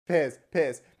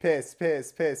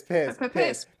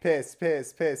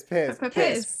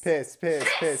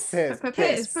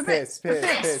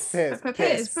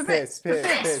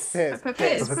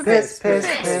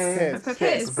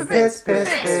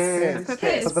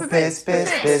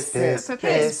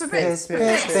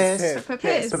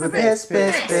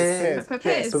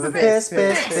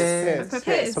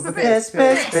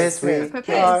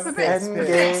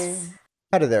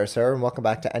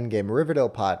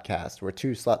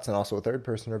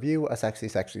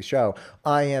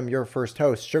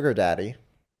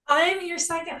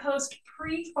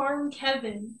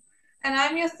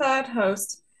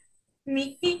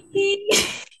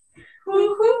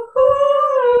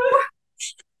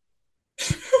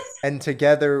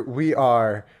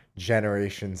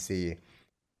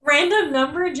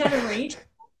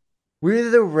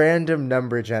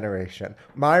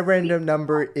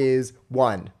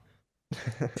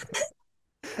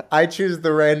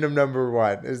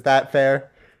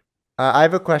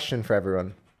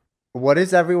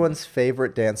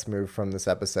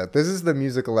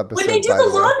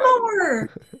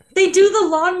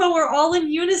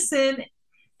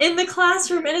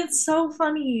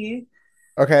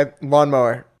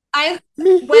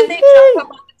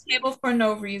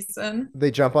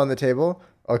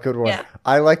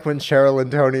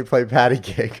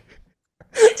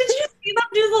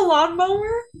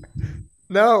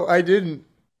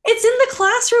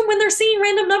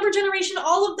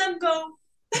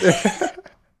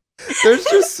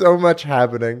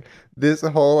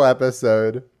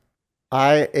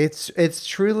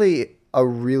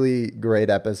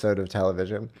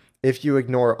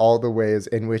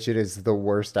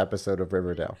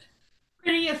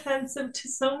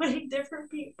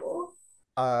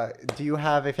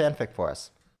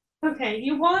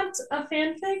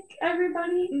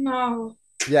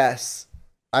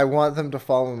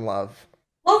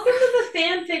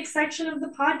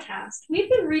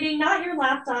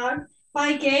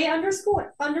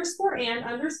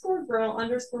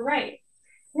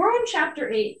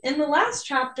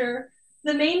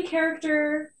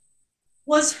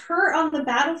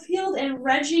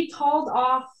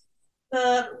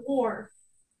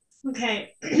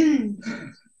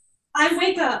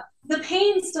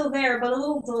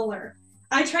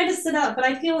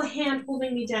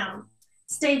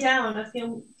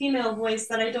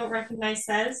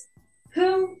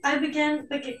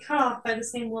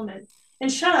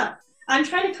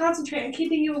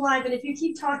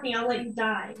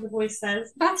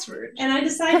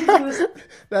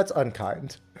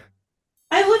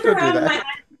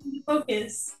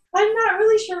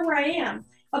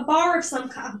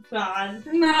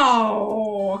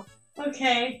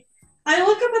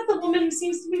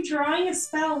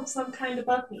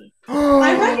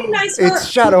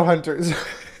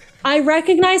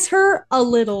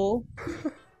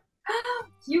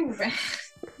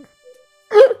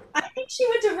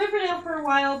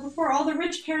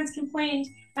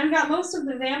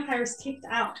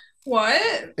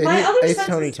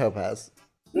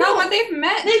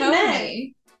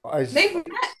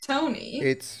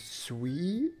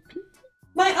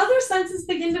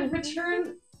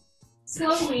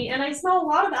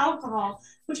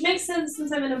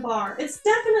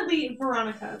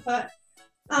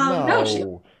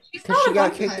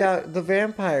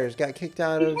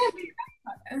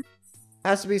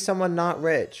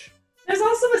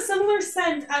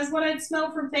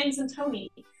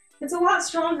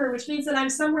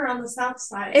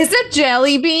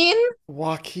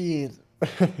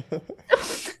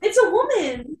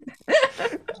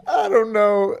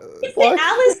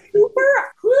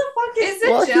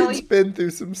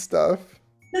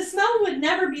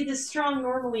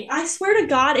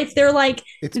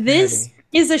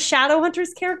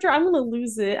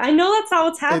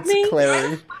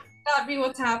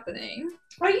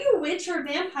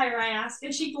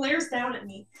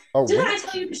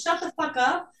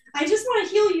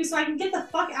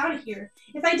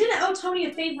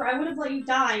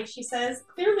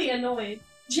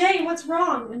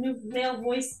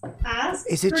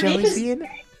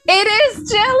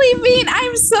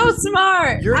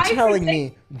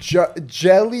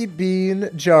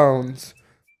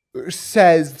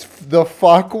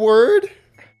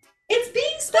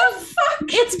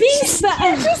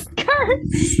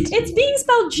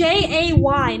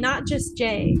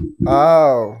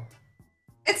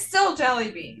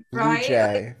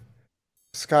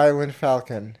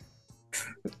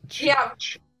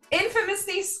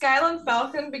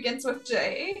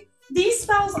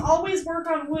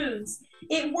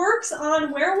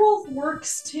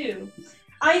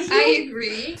I healed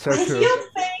agree. So I true. healed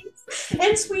things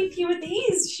and Sweet Pea with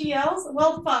ease, she yells.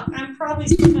 Well, fuck, I'm probably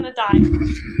still gonna die.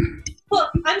 Look,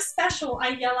 I'm special, I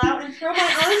yell out and throw my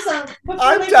arms up.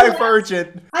 I'm they collapse.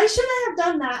 Divergent. I shouldn't have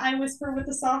done that, I whisper with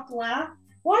a soft laugh.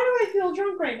 Why do I feel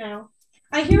drunk right now?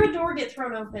 I hear a door get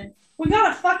thrown open. We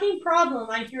got a fucking problem,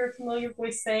 I hear a familiar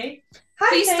voice say. Hi,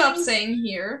 Please stop Fangs, saying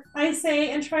here. I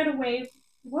say and try to wave.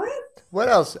 What? What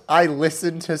else? I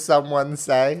listened to someone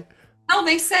say. No,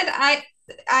 they said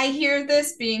I hear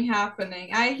this being happening.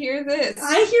 I hear this.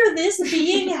 I hear this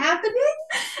being happening?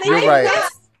 You're right.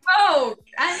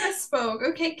 I misspoke.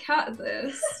 Okay, cut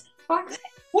this. Fuck.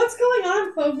 What's going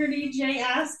on, Fogarty? Jay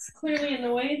asks, clearly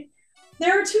annoyed.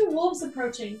 There are two wolves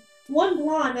approaching. One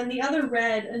blonde and the other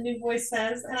red, a new voice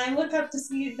says, and I look up to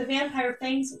see the vampire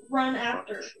Fangs run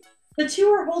after. The two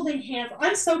are holding hands.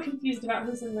 I'm so confused about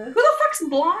who's in this. Who the fuck's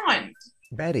blonde?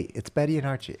 Betty. It's Betty and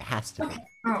Archie. It has to be.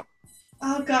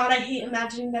 Oh god, I hate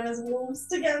imagining them as wolves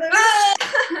together.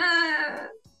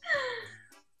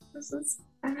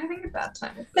 I'm having a bad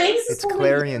time with Fangs this. is It's holding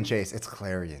Clary and hands. Chase. It's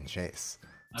Clary and Chase.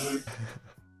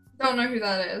 Don't know who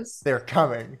that is. They're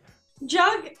coming.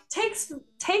 Jug,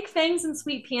 take Fangs and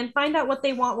Sweet Pea and find out what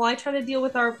they want while I try to deal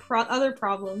with our other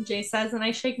problem, Jay says, and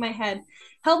I shake my head.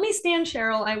 Help me stand,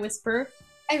 Cheryl, I whisper.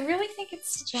 I really think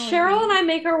it's Cheryl and I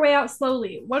make our way out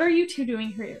slowly. What are you two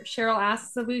doing here? Cheryl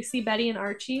asks as we see Betty and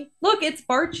Archie. Look, it's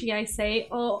Barchie, I say.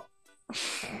 Oh,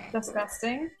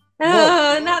 disgusting.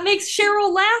 that makes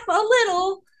Cheryl laugh a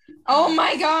little. Oh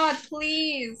my god,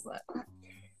 please.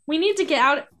 We need to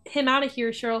get him out of here,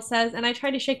 Cheryl says, and I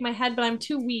try to shake my head, but I'm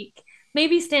too weak.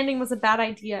 Maybe standing was a bad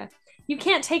idea. You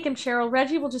can't take him, Cheryl.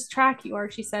 Reggie will just track you,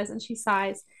 Archie says, and she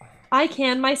sighs. I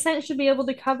can. My scent should be able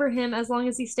to cover him as long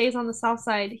as he stays on the south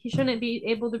side. He shouldn't be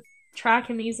able to track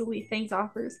him easily, Fangs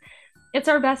offers. It's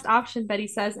our best option, Betty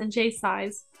says, and Jay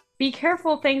sighs. Be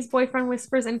careful, Fangs' boyfriend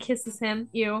whispers and kisses him.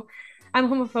 Ew. I'm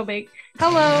homophobic.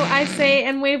 Hello, I say,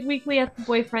 and wave weakly at the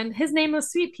boyfriend. His name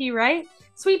was Sweet Pea, right?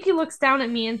 Sweet Pea looks down at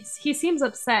me, and he seems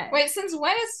upset. Wait, since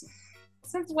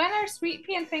when are Sweet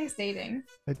Pea and Fangs dating?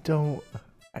 I don't.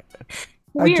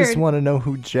 Weird. I just want to know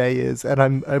who Jay is, and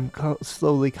I'm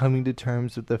slowly coming to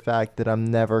terms with the fact that I'm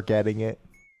never getting it.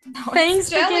 No, Fangs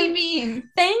it's Jelly Bean.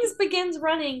 Fangs begins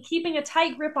running, keeping a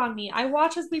tight grip on me. I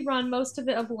watch as we run, most of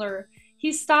it a blur.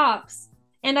 He stops,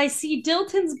 and I see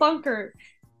Dilton's bunker.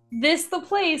 This the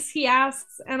place, he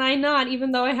asks, and I nod,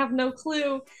 even though I have no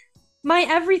clue. My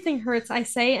everything hurts, I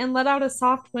say, and let out a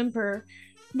soft whimper.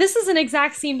 This is an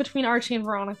exact scene between Archie and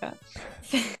Veronica.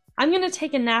 I'm gonna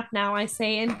take a nap now, I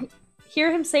say, and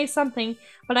hear him say something,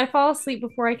 but I fall asleep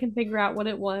before I can figure out what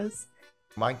it was.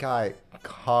 My guy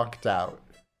conked out.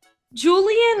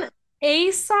 Julian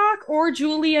Asock or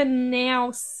Julia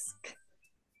Nausk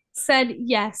said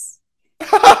yes.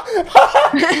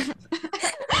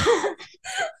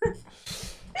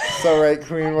 So right,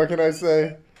 Queen, what can I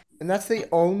say? And that's the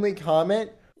only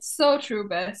comment? So true,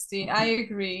 bestie. I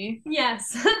agree.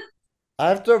 Yes. I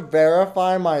have to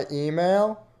verify my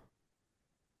email?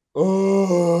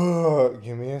 Oh,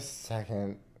 give me a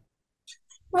second.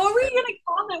 What were you gonna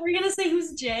comment? Were you gonna say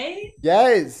who's Jay?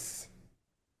 Yes!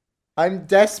 I'm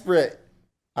desperate.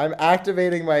 I'm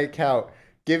activating my account.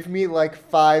 Give me like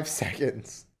 5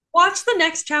 seconds. Watch the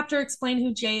next chapter explain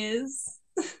who Jay is.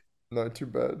 Not too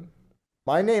bad.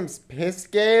 My name's Piss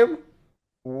Game?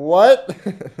 What? Of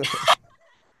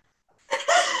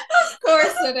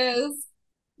course it is.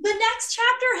 The next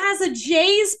chapter has a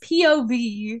Jay's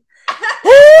POV.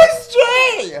 Who's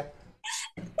Jay?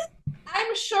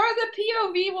 I'm sure the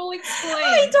POV will explain.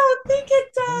 I don't think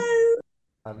it does.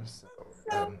 I'm so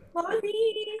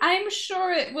Funny. I'm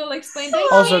sure it will explain.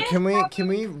 Also, can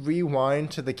we rewind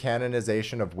to the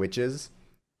canonization of witches?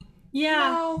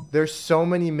 Yeah. No. There's so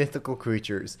many mythical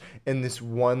creatures in this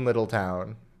one little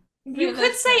town. You Yeah, could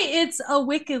that's say it's a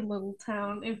wicked little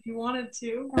town if you wanted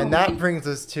to. And that brings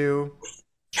us to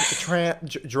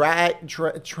trans.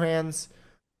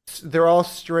 They're all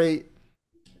straight,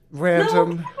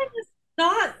 random, No, it's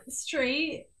not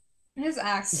straight. His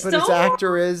accent. but his Stone?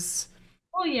 actor is,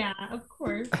 Oh yeah, of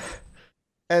course.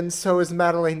 and so is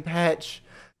Madeline Patch,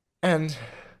 and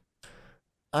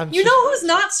I'm. You know who's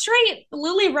not straight?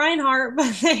 Lily Reinhart,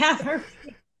 but they have her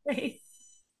face.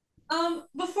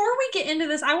 Before we get into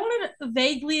this, I wanted to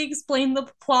vaguely explain the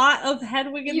plot of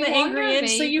Hedwig and You the want to Angry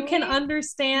Inch so you can vaguely?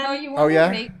 understand. No, you Oh, yeah?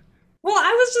 make Well,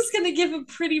 I was just gonna give a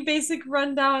pretty basic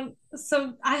rundown.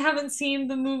 So I haven't seen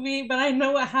the movie, but I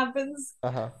know what happens.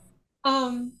 Uh-huh.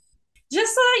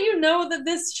 Just so that you know that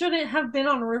this shouldn't have been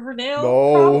on Riverdale.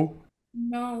 No.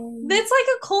 no. It's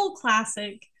like a cult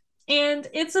classic, and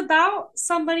it's about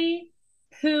somebody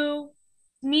who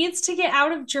needs to get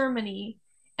out of Germany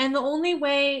and the only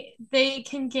way they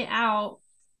can get out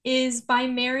is by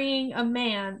marrying a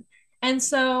man. And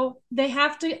so they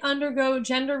have to undergo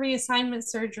gender reassignment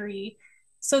surgery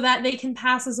so that they can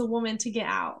pass as a woman to get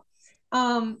out.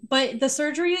 But the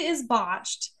surgery is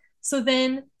botched. So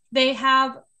then they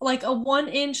have like a 1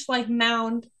 inch like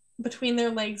mound between their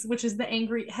legs, which is the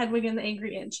angry Hedwig and the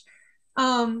angry inch.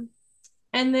 Um,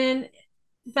 and then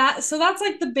so that's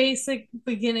like the basic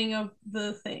beginning of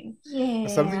the thing.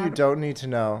 Something you don't need to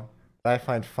know that I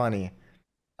find funny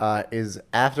is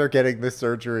after getting this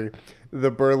surgery,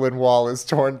 the Berlin Wall is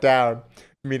torn down,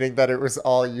 meaning that it was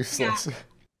all useless.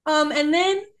 Yeah. And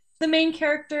then the main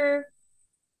character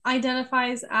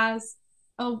identifies as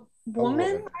a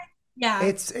woman. Yeah.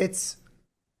 It's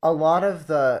a lot of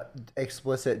the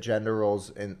explicit gender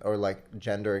roles or like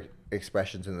gender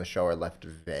expressions in the show are left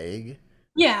vague.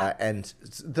 Yeah. And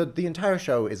the entire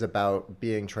show is about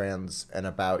being trans and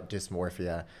about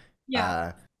dysmorphia.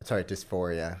 Yeah.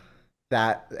 Dysphoria.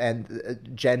 That and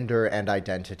gender and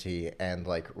identity and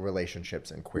like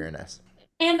relationships and queerness.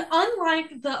 And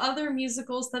unlike the other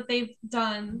musicals that they've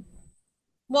done,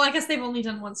 well, I guess they've only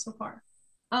done one so far.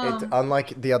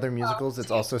 Unlike the other musicals,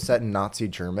 it's also set in Nazi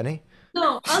Germany.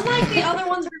 No, unlike the other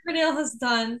ones Riverdale has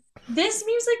done, this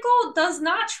musical does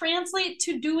not translate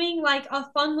to doing like a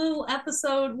fun little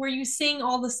episode where you sing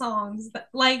all the songs.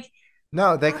 Like,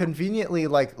 no, they conveniently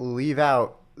like leave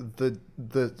out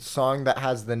the song that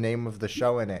has the name of the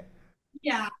show in it.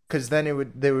 Yeah. Because then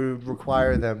they would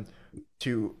require them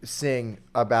to sing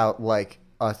about like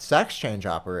a sex change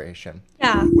operation.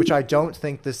 Yeah. Which I don't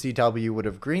think the CW would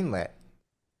have greenlit.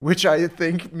 Which I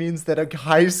think means that a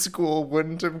high school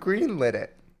wouldn't have greenlit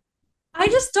it. I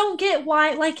just don't get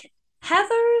why, like,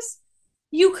 Heathers,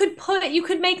 you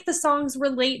could make the songs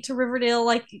relate to Riverdale,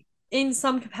 like, in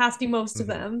some capacity, most of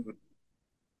them.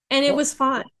 And it was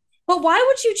fine. But why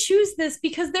would you choose this?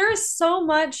 Because there is so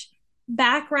much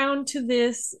background to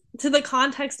the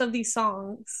context of these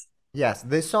songs. Yes,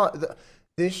 this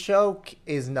show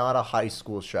is not a high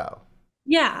school show.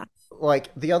 Yeah.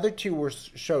 Like, the other two were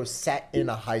shows set in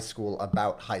a high school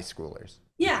about high schoolers.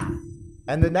 Yeah.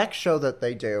 And the next show that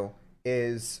they do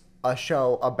is a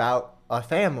show about a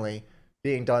family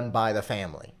being done by the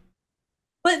family.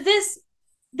 But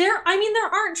there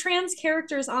aren't trans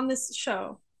characters on this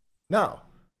show. No.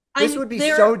 This would be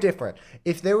so different.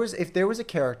 If there was a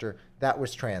character that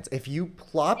was trans, if you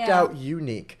plopped out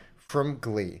Unique from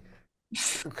Glee,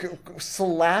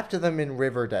 slapped them in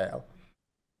Riverdale,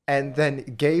 and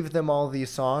then gave them all these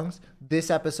songs, this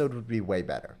episode would be way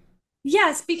better.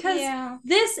 Yes, because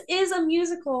this is a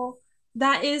musical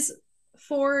that is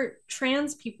for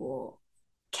trans people.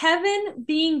 Kevin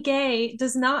being gay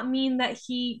does not mean that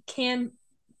he can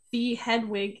be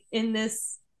Hedwig in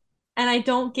this, and I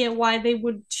don't get why they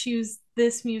would choose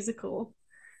this musical.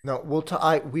 No,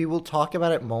 we will talk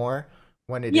about it more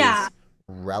when it is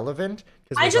relevant.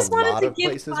 I just wanted to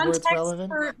give context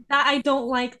for that. I don't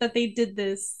like that they did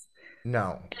this.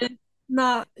 No. It's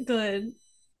not good.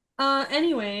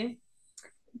 Anyway,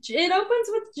 it opens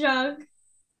with Jug.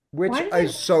 Which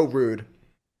is so rude.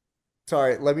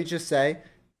 Sorry, let me just say,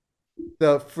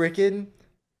 the freaking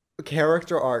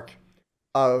character arc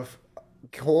of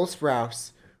Cole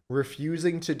Sprouse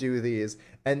refusing to do these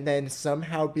and then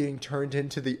somehow being turned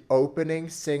into the opening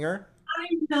singer.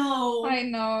 I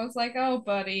know. It's like, oh,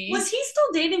 buddy. Was he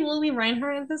still dating Lily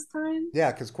Reinhart at this time?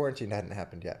 Yeah, because quarantine hadn't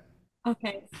happened yet.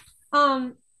 Okay.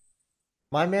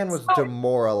 My man was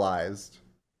demoralized.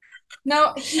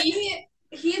 No, he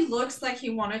looks like he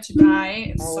wanted to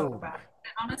die so bad.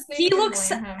 Honestly, he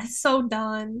looks so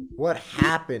done. What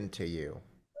happened to you?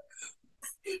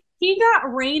 He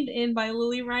got reined in by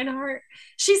Lily Reinhart.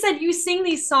 She said, "You sing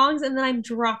these songs, and then I'm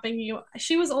dropping you."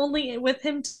 She was only with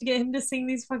him to get him to sing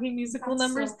these fucking musical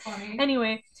numbers. So funny.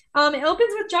 Anyway, it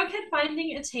opens with Jughead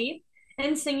finding a tape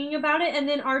and singing about it, and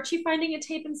then Archie finding a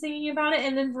tape and singing about it,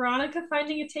 and then Veronica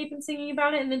finding a tape and singing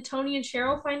about it, and then Tony and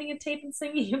Cheryl finding a tape and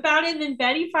singing about it, and then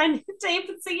Betty finding a tape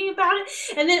and singing about it,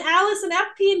 and then Alice and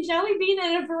FP and Jellybean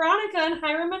and Veronica and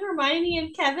Hiram and Hermione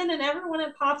and Kevin and everyone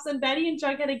at Pops and Betty and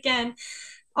Jughead again,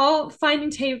 all finding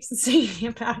tapes and singing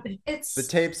about it. The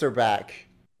tapes are back.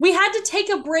 We had to take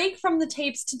a break from the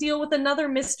tapes to deal with another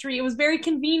mystery. It was very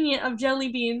convenient of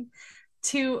Jellybean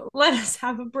to let us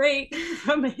have a break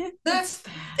from it.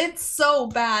 It's so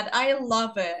bad. I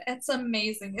love it. It's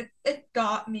amazing. It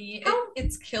got me.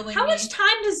 It's killing me. How much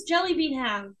time does Jellybean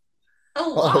have? A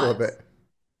lot. All of it.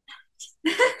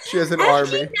 She has an army.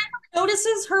 He never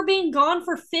notices her being gone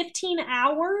for 15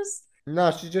 hours? No,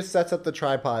 she just sets up the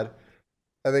tripod.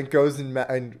 and then goes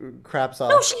and craps No,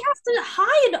 off. she has to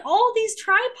hide all these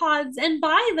tripods and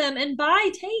buy them and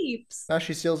buy tapes. Now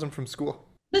she steals them from school.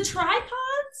 The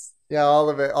tripods? Yeah, all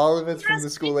of it. All of it's She from has the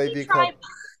school 50 AV club. tripods.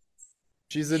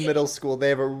 She's in middle school. They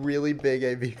have a really big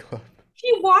AV club.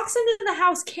 She walks into the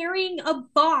house carrying a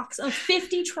box of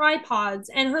 50 tripods,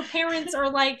 and her parents are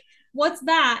like, "What's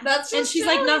that?" That's And just she's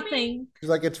like, telling me. "Nothing." She's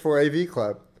like, it's for AV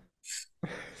club.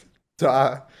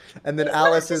 Duh. And then She's not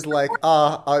Alice just is like,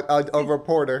 a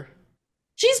reporter.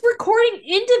 She's recording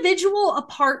individual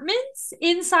apartments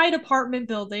inside apartment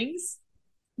buildings.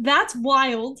 That's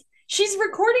wild. She's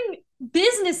recording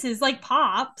businesses like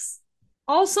Pops.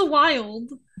 Also wild.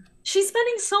 She's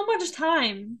spending so much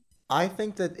time. I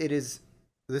think that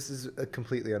this is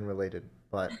completely unrelated,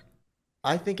 but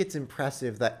I think it's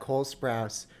impressive that Cole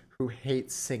Sprouse, who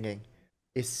hates singing,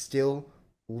 is still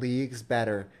leagues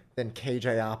better than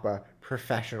KJ Apa,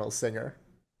 professional singer.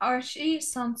 Archie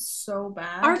sounds so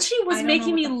bad. Archie was I don't making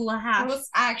know me what the- laugh. It was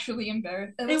actually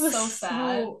embarrassing. It was so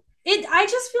sad. I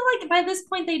just feel like by this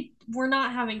point they were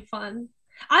not having fun.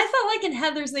 I felt like in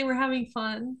Heather's they were having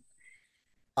fun.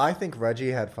 I think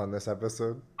Reggie had fun this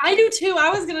episode. I do too. I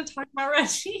was gonna talk about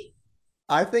Reggie.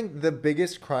 I think the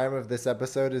biggest crime of this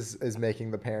episode is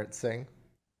making the parents sing.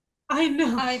 I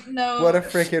know. I know. What a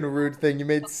freaking rude thing. You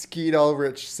made Skeet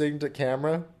Ulrich sing to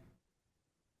camera.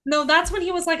 No, that's when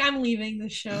he was like, "I'm leaving the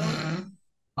show."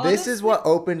 This is Honestly- what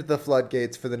opened the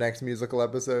floodgates for the next musical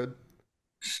episode.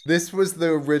 This was the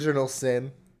original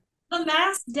sin. The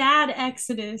masked dad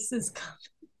exodus is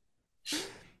coming.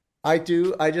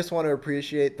 I just want to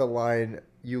appreciate the line,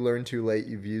 "You learn too late,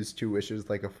 you've used two wishes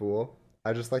like a fool."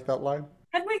 I just like that line.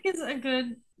 Hedwig is a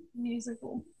good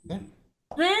musical. Yeah.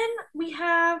 Then we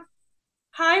have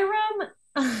Hiram.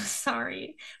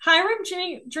 Hiram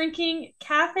drinking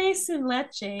cafe sin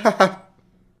leche,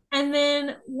 and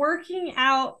then working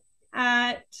out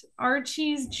at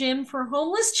Archie's gym for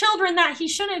homeless children that he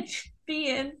shouldn't be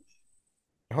in.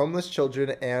 Homeless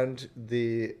children and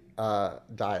the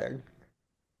dying.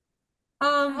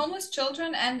 Homeless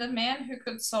children and a man who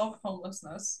could solve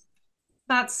homelessness.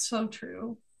 That's so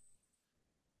true.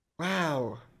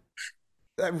 Wow.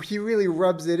 He really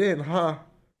rubs it in, huh?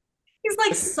 He's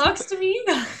like, sucks to be you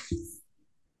guys.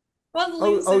 One Oh,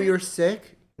 loser. you're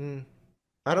sick?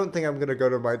 I don't think I'm gonna go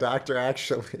to my doctor,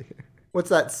 actually. What's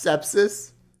that,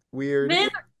 sepsis? Weird. Then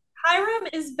Hiram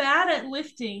is bad at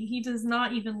lifting. He does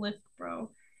not even lift,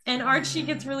 bro. And Archie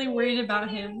gets really worried about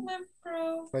him.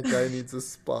 Bro. My guy needs a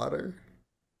spotter.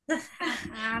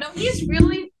 No, he's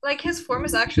really like his form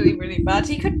is actually really bad.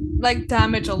 He could like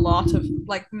damage a lot of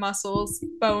like muscles,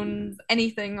 bones,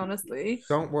 anything, honestly.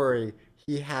 Don't worry.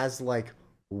 He has like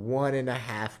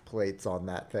 1.5 plates on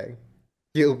that thing.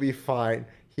 He'll be fine.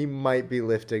 He might be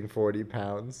lifting 40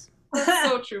 pounds. That's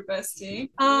so true, bestie.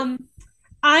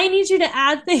 I need you to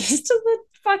add things to the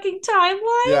fucking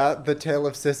timeline. Yeah, the tale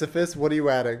of Sisyphus. What are you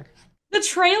adding? The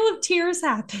Trail of Tears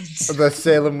happened. The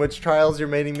Salem witch trials. You're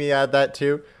making me add that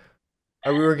too.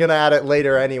 Or we were gonna add it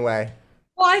later anyway.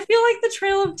 Well, I feel like the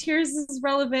Trail of Tears is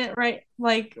relevant, right?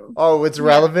 Like, Oh, it's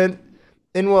relevant?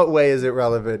 In what way is it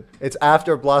relevant? It's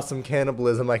after Blossom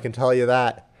cannibalism, I can tell you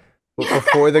that. But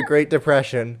before the Great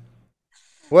Depression.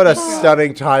 What a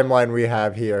stunning timeline we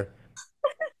have here.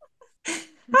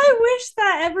 I wish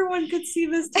that everyone could see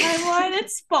this timeline.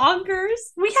 It's bonkers.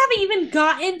 We haven't even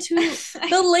gotten to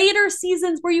the later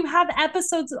seasons where you have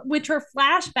episodes which are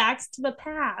flashbacks to the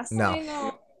past. No. I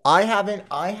know. I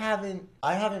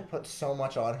haven't put so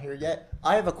much on here yet.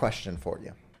 I have a question for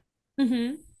you.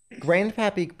 Mm-hmm.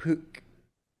 Grandpappy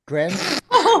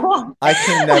I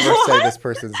can never say this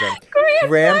person's name.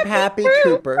 Grandpappy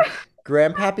Cooper,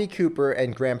 Grandpappy Cooper,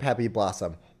 and Grandpappy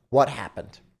Blossom. What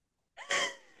happened?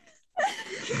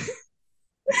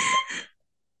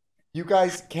 You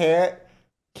guys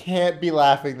can't be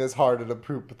laughing this hard at a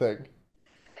poop thing.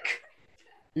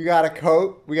 You gotta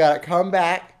cope. We gotta come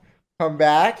back.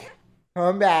 Grandpappy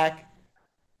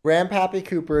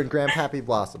Cooper and Grandpappy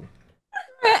Blossom.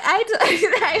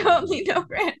 I only know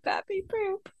Grandpappy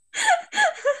Poop.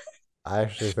 I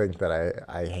actually think that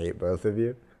I hate both of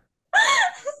you.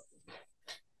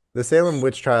 The Salem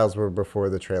witch trials were before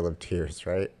the Trail of Tears,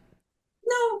 right?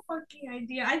 No fucking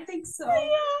idea. I think so.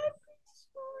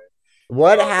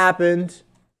 What happened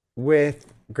with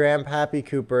Grandpappy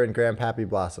Cooper and Grandpappy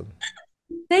Blossom?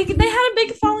 They had a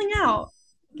big falling out.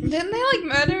 Didn't they like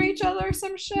murder each other or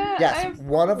some shit? Yes,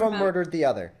 one of them murdered the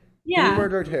other. Yeah. Who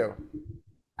murdered who?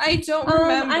 I don't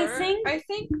remember. I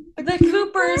think the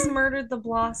Coopers murdered the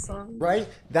Blossom. Right?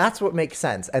 That's what makes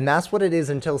sense. And that's what it is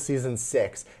until season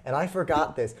 6. And I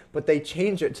forgot this, but they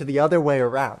change it to the other way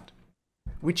around.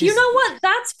 which You is know what?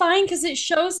 That's fine because it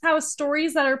shows how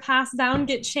stories that are passed down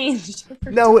get changed.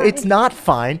 over no, time. it's not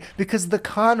fine because the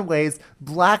Conways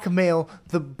blackmail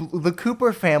the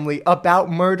Cooper family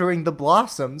about murdering the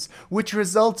Blossoms, which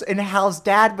results in Hal's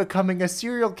dad becoming a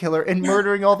serial killer and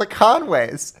murdering all the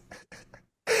Conways.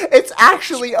 It's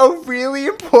actually a really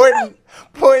important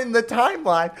point in the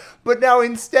timeline, but now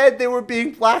instead they were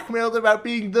being blackmailed about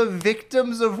being the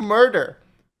victims of murder,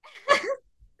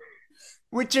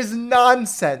 which is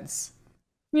nonsense.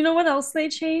 You know what else they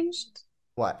changed?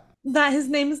 What? That his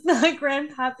name is not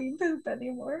Grandpappy Poop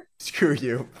anymore. Screw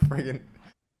you. Friggin'.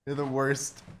 You're the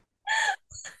worst.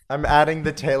 I'm adding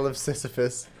the tale of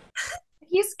Sisyphus.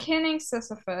 He's kinning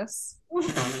Sisyphus.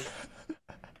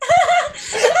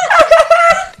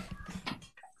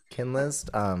 Kinlist,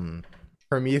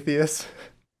 Prometheus.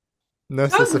 No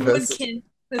John Sisyphus. Woodkin.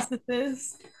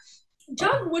 Sisyphus.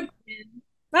 John Woodkin.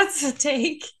 That's a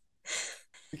take.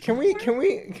 Can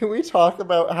we talk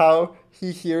about how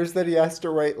he hears that he has to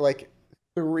write like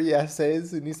 3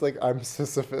 essays and he's like, I'm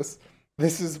Sisyphus.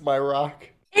 This is my rock.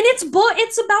 And it's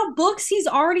about books he's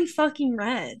already fucking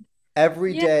read.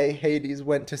 Every day Hades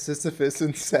went to Sisyphus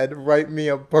and said, write me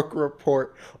a book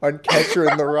report on Catcher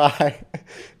in the Rye.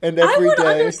 And I every would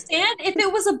day understand if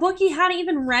it was a book he hadn't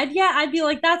even read yet. I'd be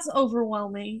like, that's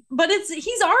overwhelming. But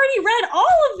he's already read all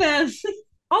of them.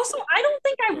 Also, I don't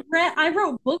think I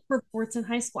wrote book reports in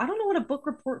high school. I don't know what a book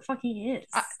report fucking is.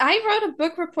 I wrote a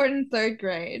book report in 3rd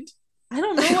grade. I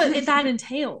don't know what that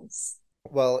entails.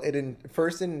 Well, it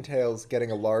entails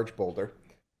getting a large boulder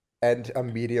and a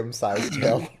medium-sized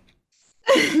hill.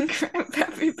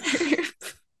 Grandpappy Poop.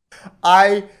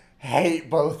 I hate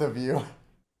both of you.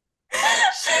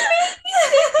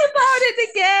 Think about it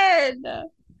again.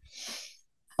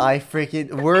 I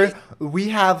freaking we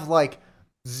have like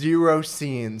 0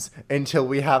 scenes until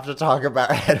we have to talk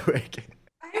about Hedwig.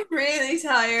 I'm really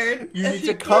tired. You need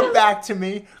to come back to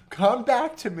me. Come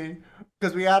back to me.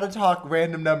 Because we gotta talk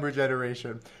random number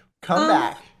generation. Come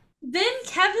back. Then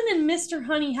Kevin and Mr.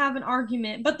 Honey have an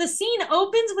argument, but the scene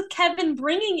opens with Kevin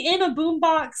bringing in a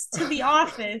boombox to the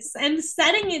office and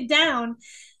setting it down,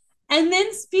 and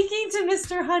then speaking to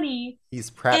Mr. Honey.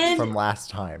 He's prepped from last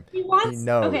time. He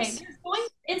knows. Okay,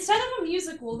 instead of a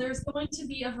musical, there's going to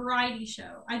be a variety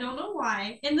show. I don't know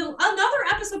why. In another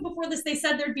episode before this, they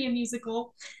said there'd be a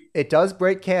musical. It does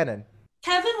break canon.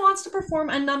 Kevin wants to perform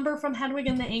a number from Hedwig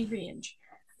and the Angry Inch.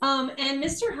 And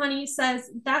Mr. Honey says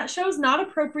that show's not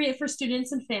appropriate for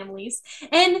students and families.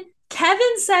 And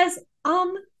Kevin says,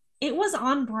 it was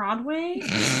on Broadway.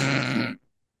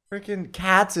 Freaking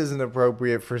Cats isn't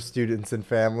appropriate for students and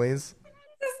families.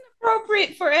 It isn't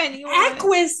appropriate for anyone.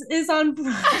 Equus is on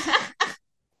Broadway.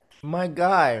 My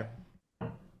guy.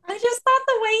 I just thought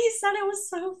the way he said it was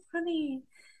so funny.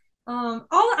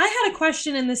 I had a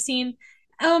question in the scene.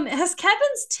 Has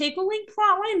Kevin's tickling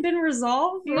plotline been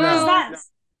resolved? Or No. is that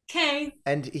okay?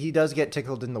 And he does get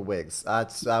tickled in the wigs.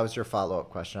 That was your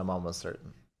follow-up question, I'm almost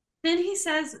certain. Then he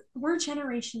says, we're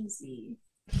Generation Z.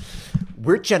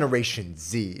 We're Generation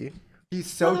Z. He's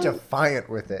so defiant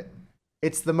with it.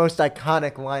 It's the most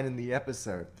iconic line in the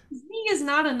episode. Z is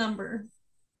not a number.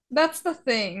 That's the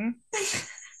thing.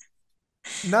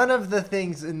 None of the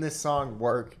things in this song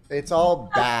work. It's all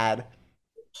bad.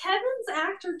 Kevin's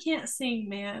actor can't sing,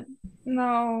 man.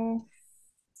 No.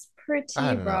 It's pretty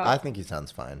I don't know. rough. I think he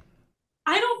sounds fine.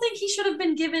 I don't think he should have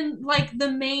been given like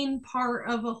the main part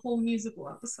of a whole musical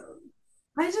episode.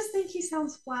 I just think he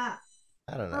sounds flat.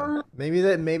 I don't know.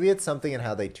 Maybe it's something in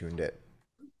how they tuned it.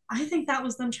 I think that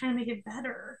was them trying to make it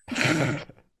better.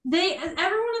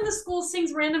 Everyone in the school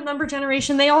sings Random Number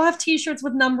Generation. They all have t-shirts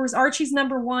with numbers. Archie's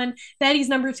number 1, Betty's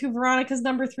number 2, Veronica's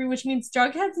number 3, which means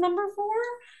Jughead's number 4.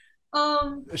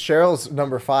 Cheryl's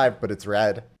number 5, but it's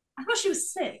red. I thought she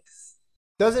was 6.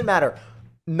 Doesn't matter.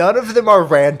 None of them are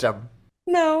random.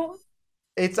 No.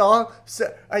 It's all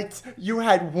you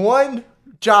had one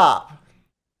job.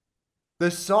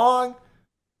 The song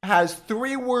has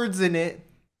 3 words in it,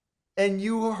 and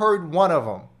you heard one of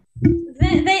them.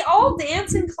 They all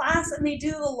dance in class and they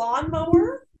do the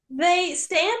lawnmower. They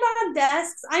stand on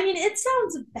desks. I mean, it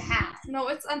sounds bad. No,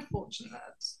 it's unfortunate.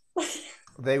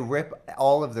 They rip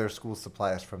all of their school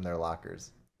supplies from their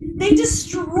lockers. They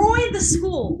destroy the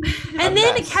school. And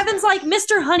then Kevin's like,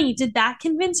 Mr. Honey, did that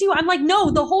convince you? I'm like, no,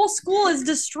 the whole school is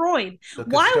destroyed. The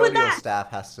Why would custodial that?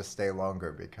 staff has to stay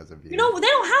longer because of you. You know, they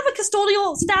don't have a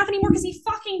custodial staff anymore because he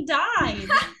fucking died.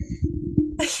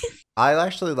 I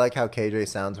actually like how KJ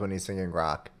sounds when he's singing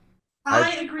rock.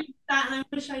 I agree with that, and I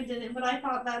wish I didn't, but I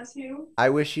thought that too. I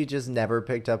wish he just never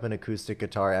picked up an acoustic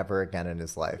guitar ever again in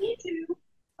his life. Me too.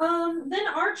 Then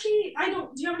Archie, do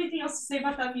you have anything else to say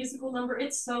about that musical number?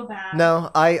 It's so bad. No,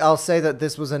 I'll say that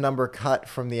this was a number cut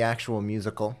from the actual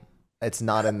musical. It's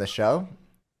not in the show.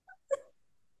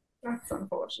 That's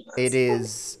unfortunate. It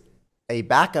is a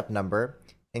backup number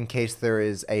in case there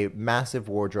is a massive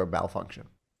wardrobe malfunction.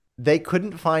 They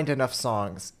couldn't find enough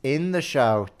songs in the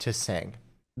show to sing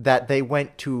that they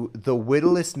went to the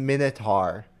Whittlest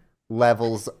Minotaur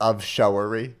levels of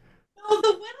showery. Oh, the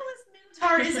Whittlest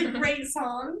Minotaur is a great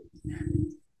song.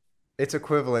 It's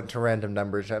equivalent to random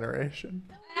number generation.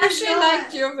 I actually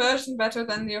liked your version better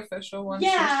than the official one she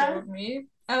showed me.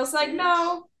 I was like,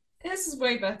 no, this is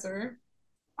way better.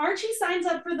 Archie signs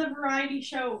up for the variety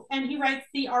show and he writes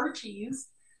the Archies.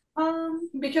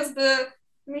 Because the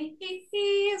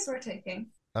me-he-he's were taking.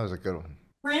 That was a good one.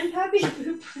 Grandpappy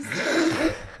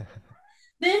Boop.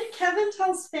 Then Kevin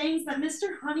tells Fangs that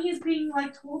Mr. Honey is being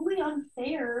like totally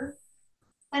unfair.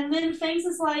 And then Fangs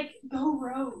is like, go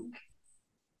rogue.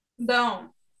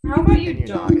 Don't. How about you Can you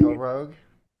don't? not go rogue?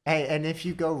 Hey, and if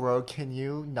you go rogue, can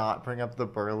you not bring up the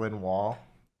Berlin Wall?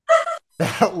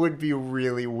 That would be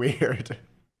really weird.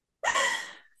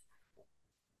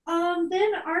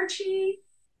 Then Archie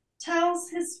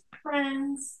tells his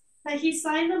friends that he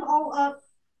signed them all up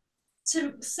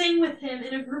to sing with him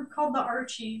in a group called the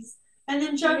Archies. And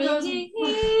then Jug goes, were the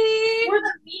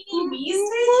Meanies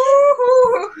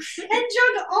taken? And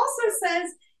Jug also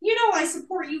says, you know I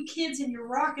support you kids in your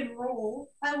rock and roll.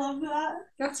 I love that.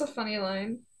 That's a funny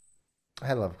line.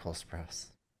 I love Cole Sprouse.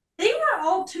 They were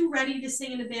all too ready to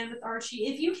sing in a band with Archie.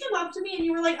 If you came up to me and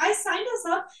you were like, I signed us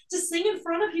up to sing in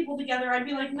front of people together, I'd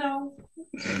be like, no.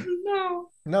 No.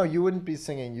 No, you wouldn't be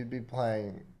singing. You'd be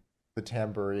playing the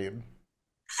tambourine.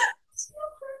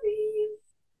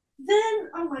 Then,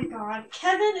 oh my god,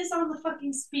 Kevin is on the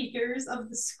fucking speakers of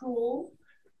the school.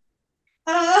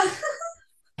 And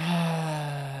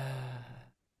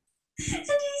he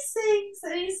sings,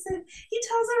 he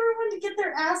tells everyone to get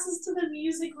their asses to the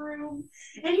music room,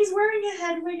 and he's wearing a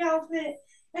Hedwig outfit,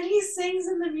 and he sings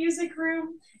in the music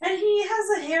room, and he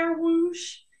has a hair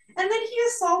whoosh, and then he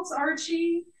assaults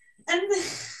Archie, and then...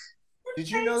 Did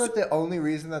you know that the only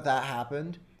reason that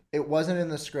happened, it wasn't in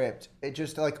the script, it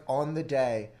just, like, on the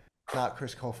day, not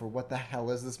Chris Colfer, what the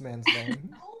hell is this man's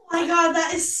name? Oh my god,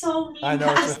 that is so mean. I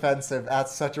know it's offensive,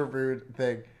 that's such a rude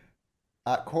thing.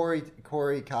 Corey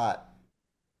Cott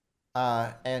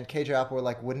and KJ Apple were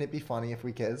like, wouldn't it be funny if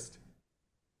we kissed?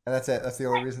 And that's it. That's the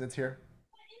only reason it's here.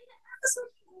 He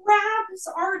grabs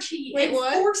Archie and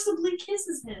forcibly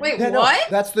kisses him. Wait, Yeah, what? No,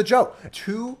 that's the joke.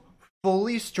 Two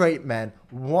fully straight men,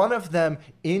 one of them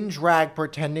in drag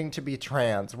pretending to be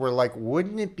trans, were like,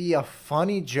 wouldn't it be a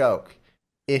funny joke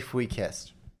if we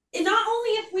kissed? And not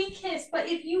only if we kissed, but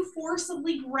if you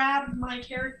forcibly grabbed my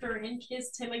character and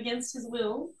kissed him against his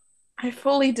will. I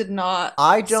fully did not.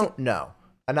 I don't know.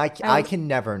 And I can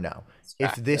never know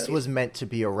if this was meant to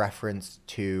be a reference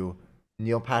to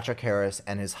Neil Patrick Harris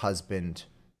and his husband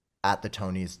at the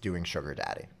Tonys doing Sugar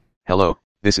Daddy. Hello,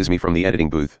 this is me from the editing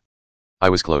booth. I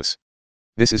was close.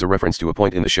 This is a reference to a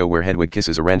point in the show where Hedwig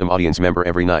kisses a random audience member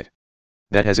every night.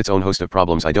 That has its own host of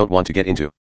problems I don't want to get into.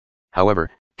 However,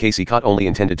 Casey Cott only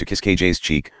intended to kiss KJ's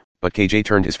cheek, but KJ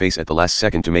turned his face at the last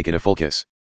second to make it a full kiss.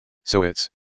 So it's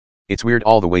weird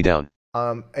all the way down.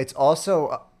 It's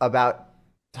also about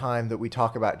time that we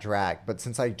talk about drag, but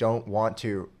since I don't want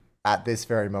to at this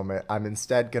very moment, I'm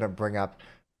instead gonna bring up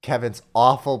Kevin's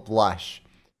awful blush.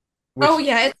 Oh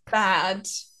yeah, it's bad.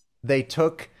 They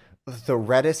took the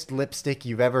reddest lipstick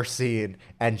you've ever seen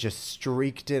and just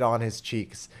streaked it on his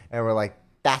cheeks, and we're like,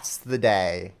 that's the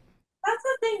day. That's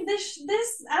the thing. This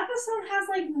episode has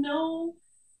like no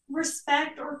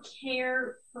respect or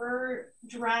care for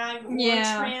drag or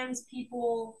trans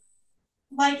people.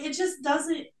 Like, it just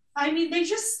doesn't. I mean, they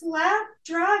just slap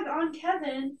drag on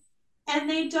Kevin, and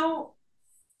they don't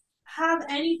have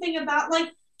anything about, like,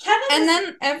 Kevin. And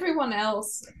then everyone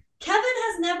else. Kevin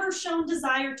has never shown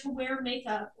desire to wear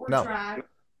makeup or drag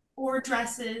or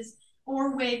dresses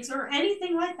or wigs or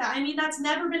anything like that. I mean, that's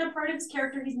never been a part of his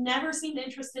character. He's never seemed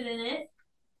interested in it.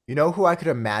 You know who I could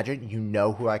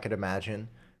imagine?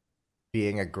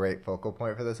 Being a great focal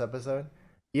point for this episode?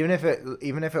 Even if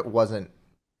it wasn't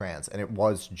trans and it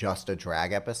was just a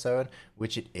drag episode,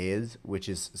 which is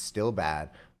still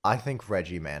bad, I think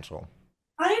Reggie Mantle.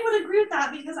 I would agree with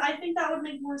that because I think that would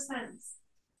make more sense.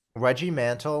 Reggie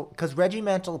Mantle, because Reggie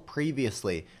Mantle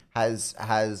previously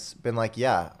has been like,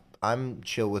 yeah, I'm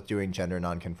chill with doing gender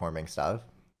non-conforming stuff.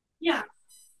 Yeah.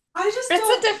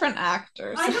 It's a different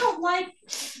actor. I don't like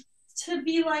to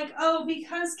be like, oh,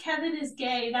 because Kevin is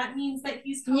gay, that means that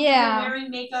he's comfortable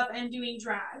wearing makeup and doing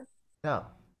drag. No.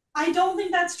 I don't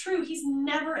think that's true. He's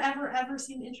never, ever, ever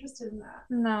seemed interested in that.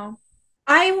 No.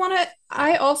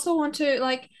 I also want to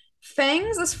like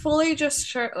Fangs is fully just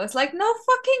shirtless. Like no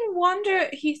fucking wonder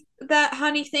that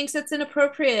Honey thinks it's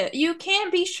inappropriate. You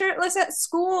can't be shirtless at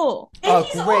school. And A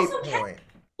he's great also point.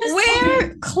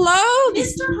 Wear clothes.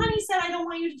 Mr. Honey said, I don't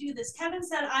want you to do this. Kevin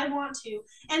said, I want to.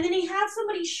 And then he had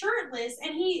somebody shirtless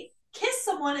and he kissed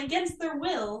someone against their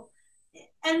will.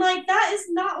 And, like, that is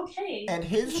not okay. And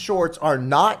his shorts are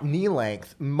not knee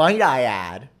length, might I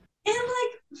add. And,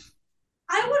 like,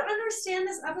 I would understand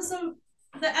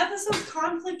the episode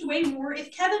conflict way more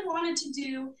if Kevin wanted to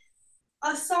do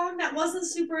a song that wasn't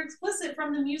super explicit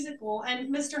from the musical.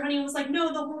 And Mr. Honey was like,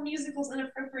 no, the whole musical's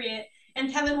inappropriate.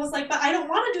 And Kevin was like, but I don't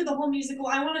want to do the whole musical.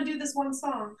 I want to do this one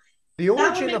song. The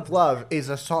Origin of Love is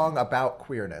a song about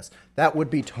queerness. That would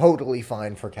be totally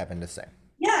fine for Kevin to sing.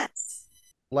 Yes.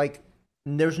 Like,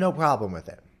 there's no problem with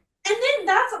it. And then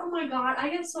oh my God,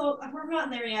 we're not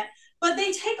there yet. But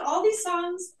they take all these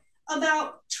songs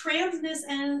about transness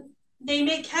and they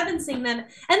make Kevin sing them. And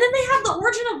then they have the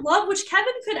Origin of Love, which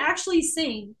Kevin could actually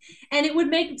sing. And it would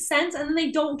make sense. And then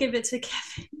they don't give it to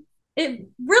Kevin. It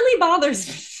really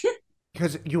bothers me.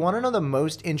 Because you want to know the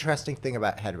most interesting thing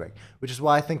about Hedwig, which is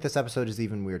why I think this episode is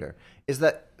even weirder, is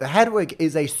that Hedwig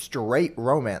is a straight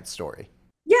romance story.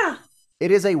 Yeah.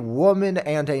 It is a woman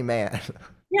and a man.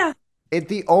 Yeah.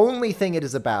 The only thing it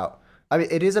is about, I mean,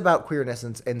 it is about queerness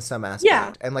in some aspect.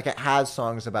 Yeah. And like it has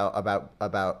songs about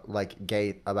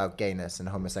gayness and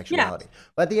homosexuality. Yeah.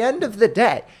 But at the end of the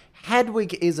day,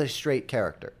 Hedwig is a straight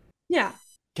character. Yeah.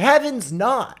 Kevin's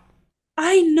not.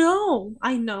 I know.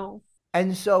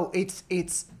 And so it's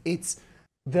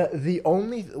the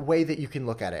only way that you can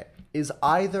look at it is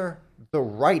either the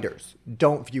writers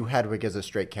don't view Hedwig as a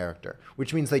straight character,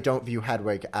 which means they don't view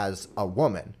Hedwig as a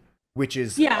woman, which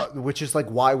is like,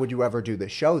 why would you ever do the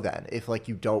show then if like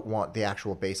you don't want the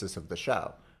actual basis of the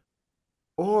show?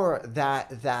 Or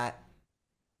that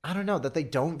I don't know, that they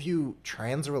don't view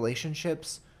trans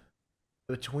relationships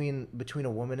between a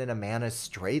woman and a man as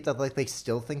straight, that like they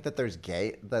still think that there's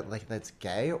that's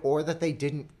gay, or that they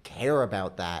didn't care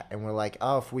about that and we're like,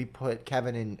 oh, if we put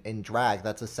Kevin in drag,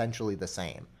 that's essentially the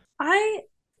same.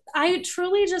 I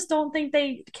truly just don't think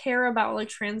they care about like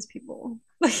trans people.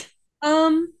 Like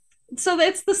so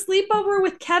it's the sleepover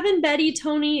with Kevin, Betty,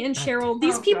 Tony, and Cheryl.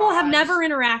 These people have never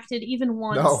interacted even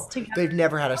once together. They've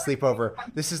never had a sleepover.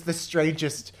 This is the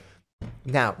strangest.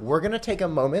 Now, we're going to take a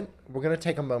moment.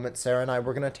 Sarah and I,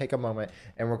 we're going to take a moment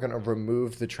and we're going to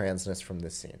remove the transness from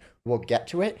this scene. We'll get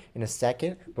to it in a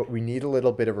second, but we need a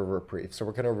little bit of a reprieve. So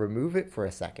we're going to remove it for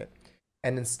a second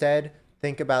and instead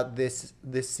think about this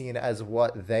scene as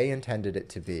what they intended it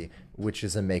to be, which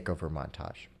is a makeover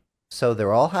montage. So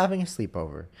they're all having a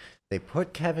sleepover. They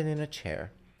put Kevin in a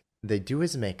chair. They do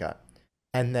his makeup.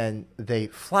 And then they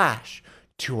flash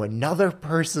to another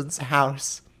person's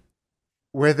house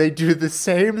where they do the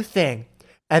same thing.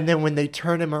 And then when they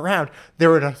turn him around,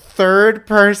 they're in a third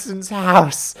person's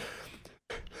house.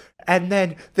 And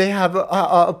then they have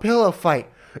a pillow fight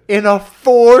in a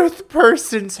fourth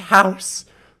person's house.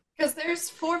 Because there's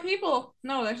 4 people.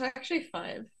 No, there's actually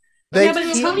 5. But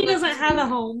Tony doesn't have a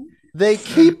home. They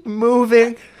keep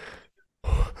moving.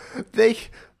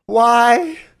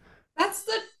 Why? That's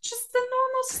just the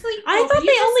normal sleep. I thought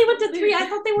they only went to 3. I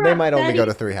thought they were. They might only go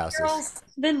to 3 houses.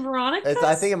 Then Veronica.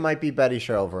 I think it might be Betty,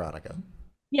 Cheryl, Veronica.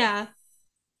 Yeah.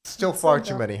 Still far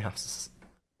too many houses.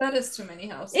 That is too many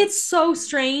houses. It's so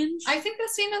strange. I think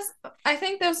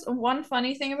there's one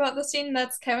funny thing about the scene,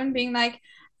 that's Kevin being like,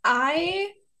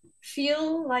 I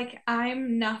feel like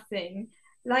I'm nothing.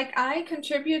 Like I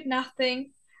contribute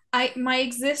nothing. My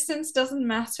existence doesn't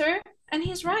matter. And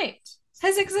he's right.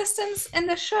 His existence in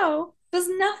the show does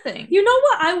nothing. You know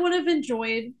what I would have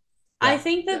enjoyed? Yeah. I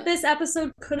think that this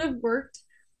episode could have worked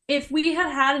if we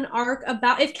had an arc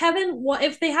about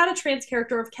if they had a trans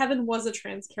character, if Kevin was a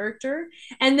trans character,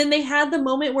 and then they had the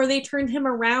moment where they turned him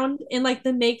around in like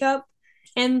the makeup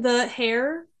and the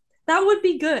hair. That would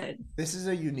be good. This is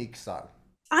a unique song.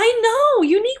 I know.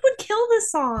 Unique would kill this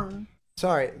song.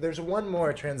 Sorry, there's one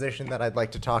more transition that I'd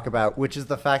like to talk about, which is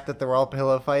the fact that they're all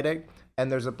pillow fighting,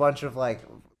 and there's a bunch of, like,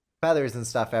 feathers and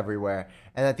stuff everywhere.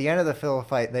 And at the end of the pillow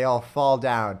fight, they all fall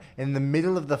down. In the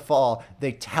middle of the fall,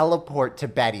 they teleport to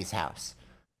Betty's house.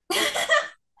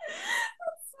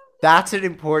 That's an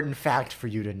important fact for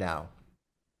you to know.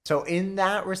 So in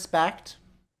that respect,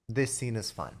 this scene is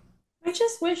fun. I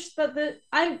just wish that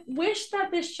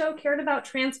this show cared about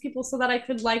trans people so that I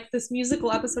could like this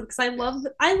musical episode, because I love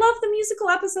the musical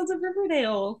episodes of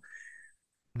Riverdale.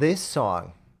 This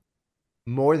song,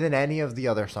 more than any of the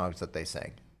other songs that they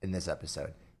sing in this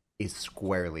episode, is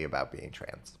squarely about being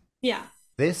trans. Yeah.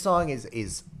 This song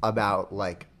is about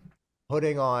like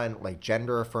putting on like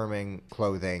gender affirming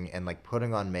clothing and like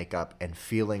putting on makeup and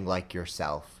feeling like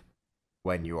yourself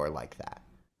when you're like that.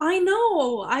 I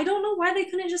know. I don't know why they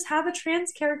couldn't just have a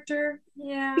trans character.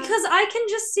 Yeah. Because I can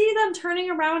just see them turning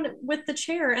around with the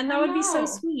chair, and that would be so know.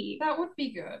 sweet. That would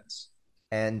be good.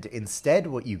 And instead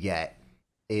what you get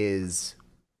is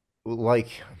like,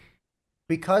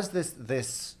 because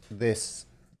this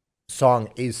song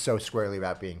is so squarely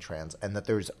about being trans, and that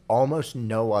there's almost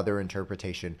no other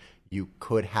interpretation you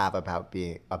could have about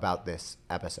this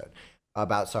episode,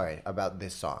 about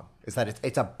this song, is that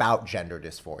it's about gender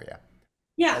dysphoria.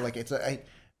 Yeah. Like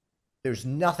there's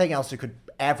nothing else it could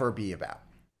ever be about.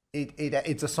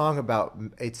 It's a song about,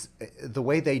 it's the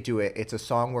way they do it. It's a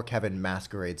song where Kevin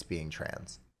masquerades being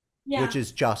trans, Yeah. which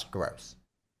is just gross.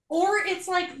 Or it's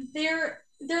like they're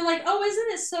like, oh,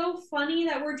 isn't it so funny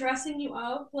that we're dressing you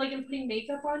up, like, and putting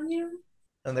makeup on you?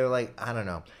 And they're like, I don't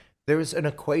know. There's an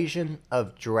equation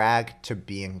of drag to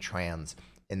being trans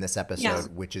in this episode, Yes.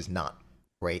 which is not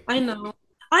great. I know.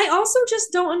 I also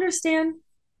just don't understand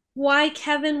why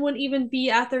Kevin would even be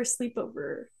at their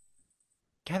sleepover.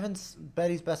 Kevin's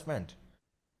Betty's best friend,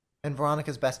 and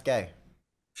Veronica's best gay.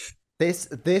 This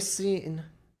scene,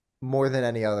 more than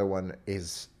any other one,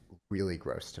 is really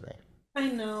gross to me. I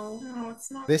know. No,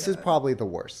 it's not. This is good. probably the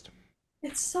worst.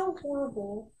 It's so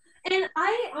horrible. And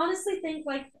I honestly think,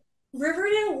 like,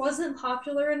 Riverdale wasn't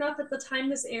popular enough at the time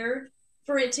this aired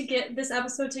for it to get this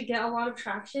episode to get a lot of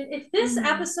traction. If this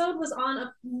episode was on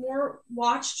a more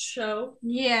watched show,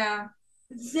 Yeah.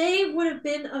 they would have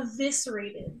been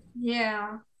eviscerated.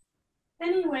 Yeah.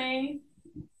 Anyway,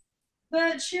 the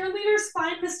cheerleaders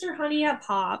find Mr. Honey at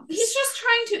Pop. He's just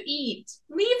trying to eat.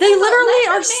 Leave They him alone. literally Let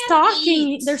are the man stalking.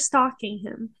 eat. They're stalking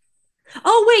him.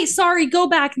 Oh wait, sorry. Go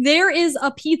back. There is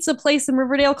a pizza place in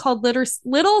Riverdale called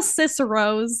Little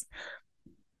Cicero's.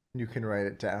 You can write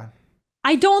it down.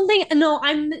 I don't think. No,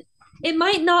 I'm. It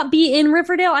might not be in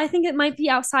Riverdale. I think it might be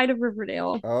outside of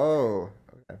Riverdale. Oh.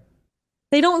 Okay.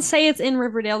 They don't say it's in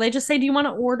Riverdale. They just say, "Do you want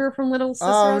to order from Little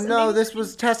Cicero's?" Oh And no, maybe- this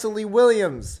was Tessa Lee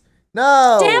Williams.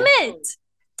 No. Damn it,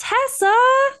 Tessa.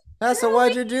 Tessa,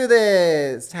 why'd you do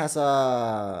this?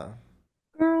 Tessa.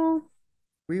 Girl.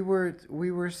 We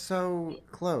were so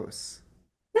close.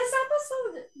 This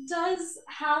episode does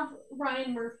have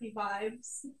Ryan Murphy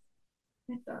vibes.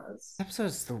 It does. This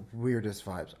episode's the weirdest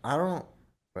vibes. I don't.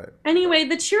 But Anyway,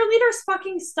 the cheerleaders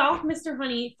fucking stalk Mr.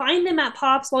 Honey, find him at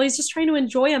Pops while he's just trying to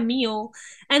enjoy a meal,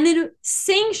 and then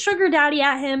sing Sugar Daddy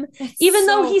at him, even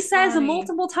though he says funny.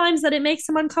 multiple times that it makes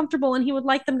him uncomfortable and he would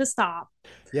like them to stop.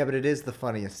 yeah, but it is the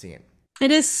funniest scene.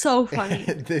 It is so funny.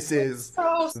 This is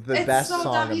So the it's best so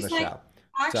song dumb. in He's the like, show.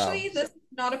 actually, this is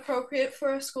not appropriate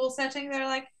for a school setting. They're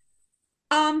like,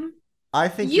 I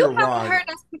think you you're haven't wrong. heard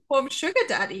us perform Sugar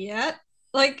Daddy yet.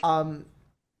 Like,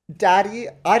 Daddy,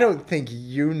 I don't think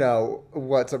you know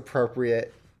what's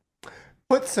appropriate.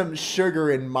 Put some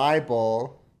sugar in my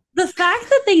bowl. The fact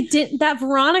that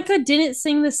Veronica didn't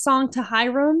sing this song to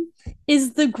Hiram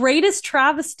is the greatest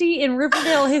travesty in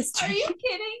Riverdale are history. you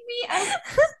kidding me?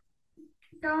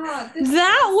 God, this is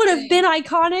That would have been disgusting.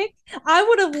 iconic. I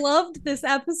would have loved this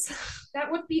episode. That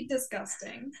would be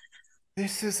disgusting.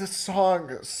 This is a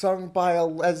song sung by a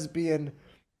lesbian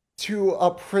to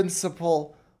a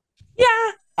principal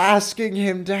Yeah. asking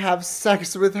him to have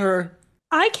sex with her.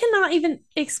 I cannot even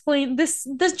explain this.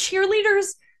 The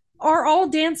cheerleaders are all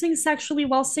dancing sexually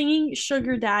while singing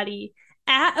Sugar Daddy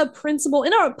at a principal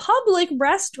in a public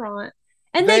restaurant.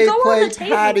 And they go play on the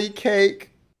table. patty cake.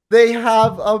 They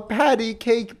have a patty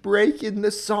cake break in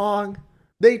the song.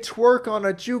 They twerk on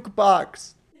a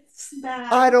jukebox. It's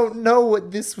bad. I don't know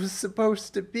what this was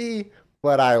supposed to be,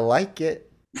 but I like it.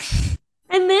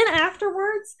 And then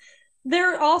afterwards,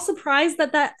 they're all surprised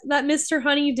that Mr.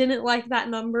 Honey didn't like that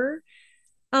number.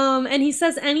 And he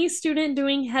says any student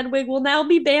doing Hedwig will now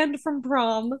be banned from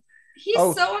prom. He's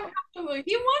Oh. so uncomfortable.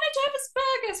 He wanted to have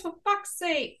asparagus, for fuck's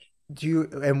sake.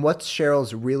 And what's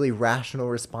Cheryl's really rational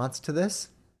response to this?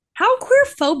 How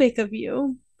queer-phobic of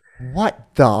you.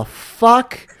 What the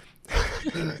fuck?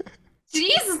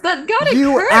 Jesus, that got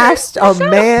You occurred. asked a Push out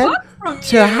man butt from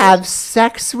to you. have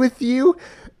sex with you,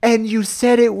 and you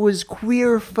said it was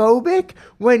queer phobic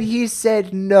when he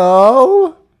said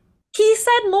no? He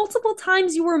said multiple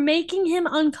times you were making him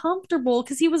uncomfortable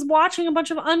because he was watching a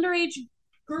bunch of underage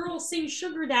girls sing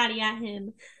Sugar Daddy at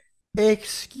him.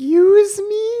 Excuse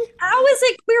me? How is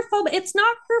it queer-phobic? It's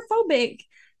not queer-phobic.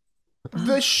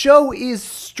 The show is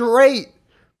straight.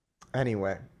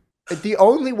 Anyway, the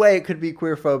only way it could be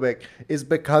queer phobic is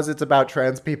because it's about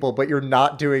trans people, but you're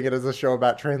not doing it as a show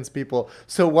about trans people.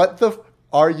 So what the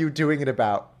are you doing it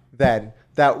about then?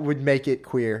 that would make it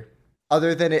queer,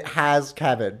 other than it has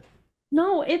Kevin.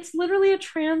 No, it's literally a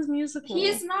trans musical.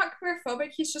 He's not queer-phobic,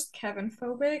 he's just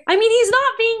Kevin-phobic. I mean, he's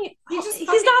not being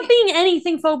He's not being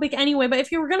anything phobic anyway, but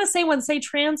if you were gonna say one, say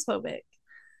transphobic.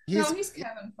 No, he's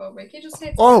Kevin-phobic. He just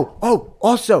hates.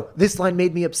 Also, this line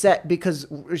made me upset because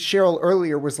Cheryl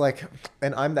earlier was like,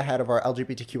 and I'm the head of our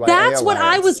LGBTQIA That's what I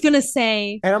alliance. was gonna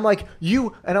say. And I'm like,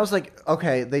 and I was like,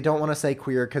 okay, they don't want to say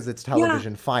queer because it's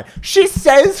television. Fine. She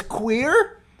says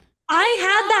queer? I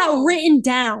had that written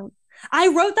down. I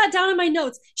wrote that down in my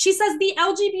notes. She says the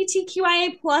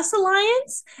LGBTQIA plus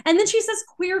alliance, and then she says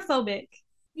queer phobic.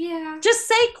 Yeah. Just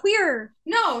say queer.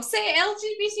 No, say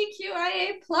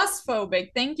LGBTQIA plus phobic.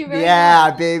 Thank you very Yeah,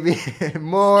 much. baby.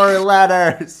 More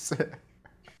letters.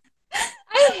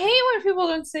 I hate when people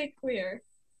don't say queer.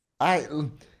 How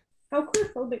queer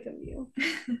phobic of you.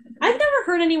 I've never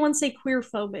heard anyone say queer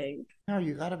phobic. No,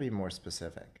 you gotta be more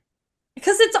specific.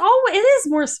 Because it is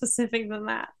more specific than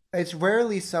that. It's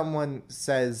rarely someone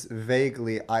says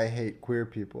vaguely, I hate queer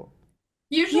people.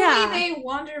 Usually Yeah. they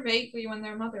wonder vaguely when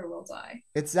their mother will die.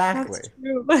 Exactly.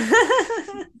 That's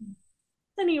true.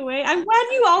 Anyway, I'm glad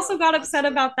you also got upset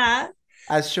about that.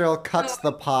 As Cheryl cuts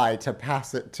the pie to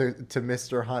pass it to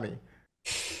Mr. Honey.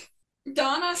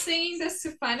 Donna saying this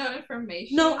to find out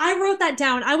information. No, I wrote that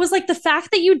down. I was like, the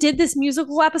fact that you did this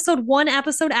musical episode one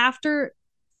episode after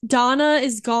Donna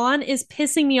is gone is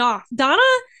pissing me off. Donna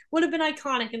would have been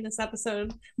iconic in this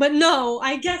episode, but no,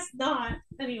 I guess not.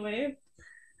 Anyway,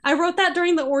 I wrote that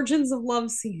during the origins of love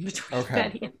scene between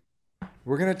Betty and...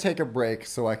 We're gonna take a break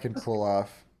so I can cool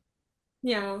off.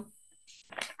 Yeah.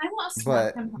 I want to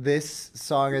But slap him. this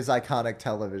song is iconic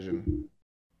television.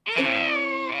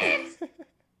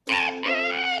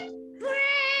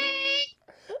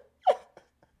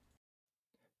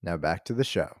 Now back to the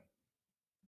show.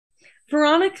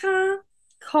 Veronica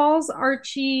calls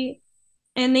Archie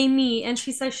and they meet, and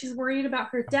she says she's worried about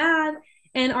her dad,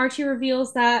 and Archie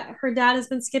reveals that her dad has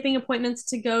been skipping appointments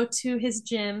to go to his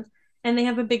gym, and they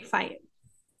have a big fight.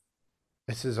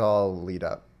 This is all lead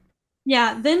up.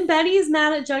 Yeah, then Betty is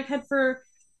mad at Jughead for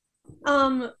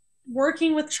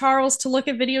working with Charles to look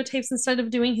at videotapes instead of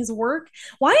doing his work.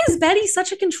 Why is Betty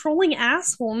such a controlling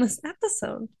asshole in this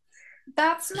episode?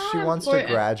 That's not She wants important.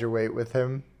 to graduate with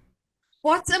him.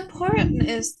 What's important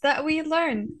is that we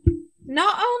learn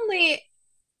not only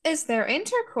is their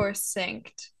intercourse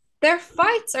synced, their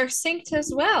fights are synced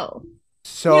as well.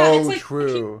 So Yeah, it's like-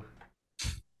 true.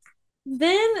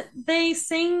 Then they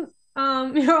sing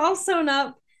You're All Sewn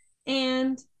Up,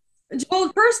 and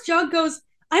first Jug goes,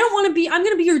 I'm gonna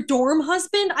be your dorm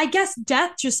husband. I guess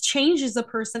death just changes a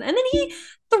person. And then he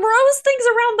throws things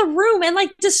around the room and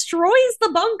like destroys the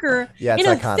bunker Yeah, it's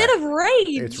in a iconic. fit of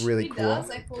rage. It's really He cool. does.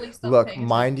 I fully stopped Look, paying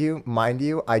mind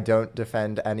you, I don't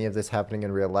defend any of this happening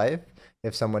in real life.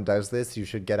 If someone does this, you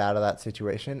should get out of that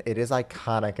situation. It is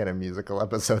iconic in a musical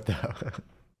episode, though.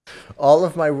 All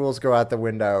of my rules go out the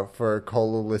window for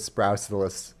cololess,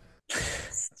 browseless.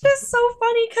 It's just so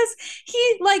funny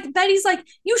because Betty's like,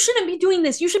 you shouldn't be doing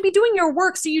this. You should be doing your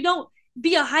work so you don't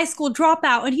be a high school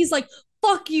dropout. And he's like,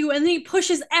 fuck you. And then he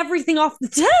pushes everything off the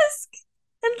desk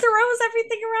and throws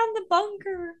everything around the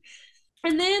bunker.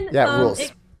 And then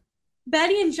Rules.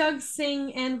 Betty and Jug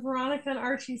sing, and Veronica and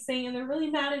Archie sing, and they're really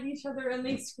mad at each other, and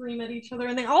they scream at each other,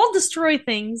 and they all destroy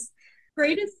things.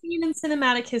 Greatest scene in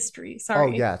cinematic history.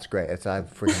 Sorry. Oh yeah, it's great. I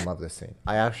freaking love this scene.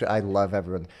 I love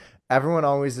everyone. Everyone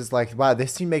always is like, wow,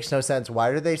 this scene makes no sense.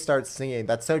 Why do they start singing?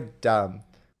 That's so dumb.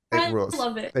 It rules. I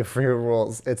love it. It free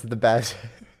rules. It's the best.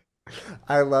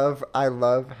 I love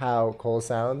how Cole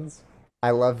sounds.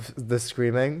 I love the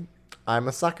screaming. I'm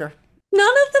a sucker. None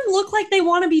of them look like they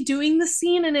want to be doing the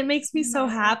scene, and it makes me so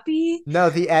happy. No,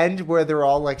 the end where they're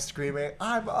all like screaming,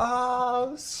 I'm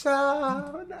all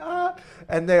sewn up,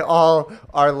 and they all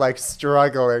are like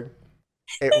struggling.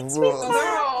 It Makes me rules. so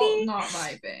They're all happy. not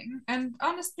vibing. And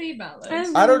honestly, ballads.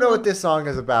 I don't know what this song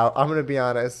is about. I'm gonna be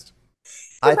honest.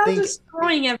 I About think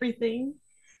destroying everything.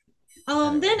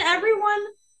 Then everyone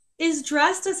is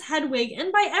dressed as Hedwig,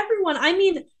 and by everyone, I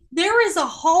mean there is a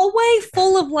hallway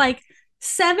full of like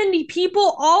 70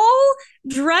 people, all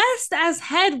dressed as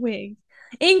Hedwig,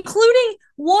 including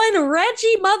one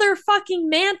Reggie motherfucking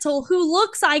Mantle who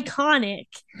looks iconic.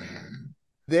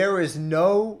 there is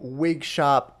no wig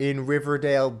shop in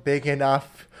Riverdale big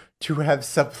enough to have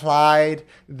supplied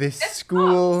this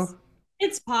school. Pops.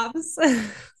 It's Pops.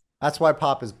 That's why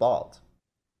Pop is bald.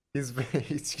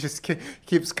 He's just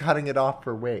keeps cutting it off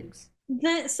for wigs.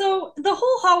 So the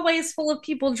whole hallway is full of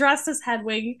people dressed as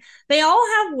Hedwig. They all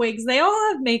have wigs. They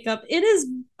all have makeup. It is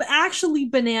actually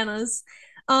bananas.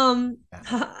 And It's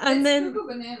then Google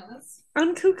Bananas.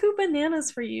 On Cuckoo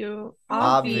Bananas for you,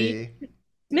 Avi.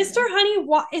 Mr. Honey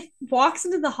walks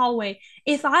into the hallway.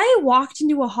 If I walked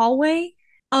into a hallway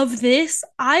of this,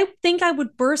 I think I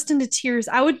would burst into tears.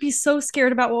 I would be so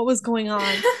scared about what was going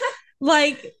on.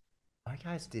 Like, My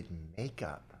guys did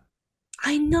makeup.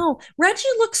 I know. Reggie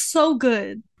looks so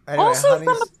good. Anyway, Also, from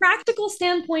Honey's- a practical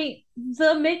standpoint,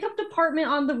 the makeup department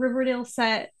on the Riverdale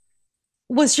set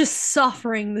was just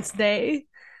suffering this day.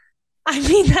 I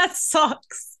mean, that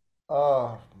sucks.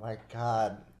 Oh my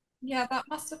god. Yeah, that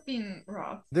must have been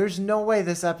rough. There's no way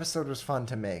this episode was fun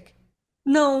to make.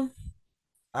 No.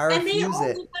 I And they refuse all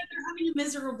it. look like they're having a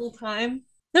miserable time.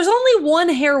 There's only one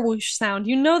hair whoosh sound.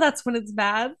 You know that's when it's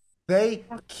bad. They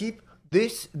keep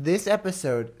this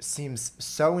episode seems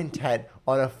so intent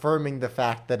on affirming the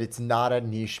fact that it's not a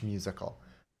niche musical.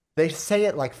 They say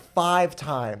it like 5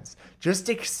 times. Just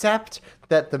accept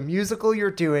that the musical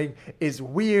you're doing is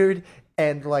weird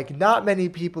and like not many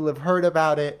people have heard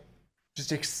about it.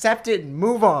 Just accept it and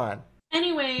move on.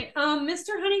 Anyway,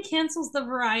 Mr. Honey cancels the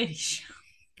variety show.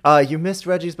 You missed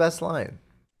Reggie's best line.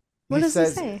 What does he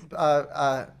says, say?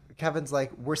 Kevin's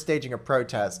like, we're staging a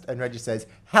protest, and Reggie says,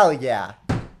 hell yeah,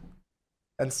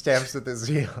 and stamps with his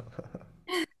heel.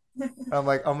 I'm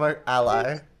like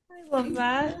ally. I love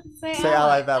that. Say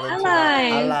ally, Valentina. Ally.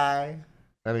 Ally.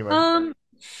 Anyway,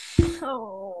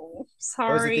 Oh, was it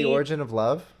sorry. the origin of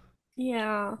love?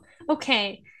 Yeah.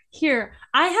 Okay. Here,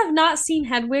 I have not seen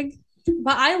Hedwig,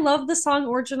 but I love the song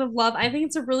Origin of Love. I think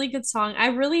it's a really good song. I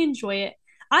really enjoy it.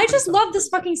 I just love this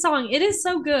fucking song. It is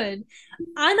so good.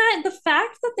 The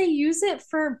fact that they use it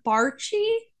for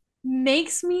Barchi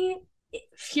makes me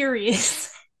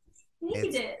furious.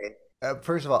 Hate it.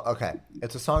 First of all, okay,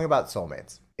 it's a song about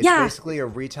soulmates. It's Yeah. basically a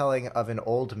retelling of an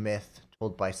old myth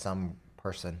told by some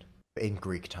person in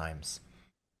Greek times,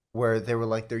 where they were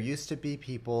like, there used to be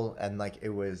people, and like it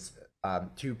was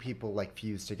 2 people like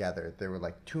fused together. There were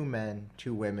like 2 men,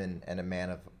 2 women, and a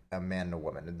man and a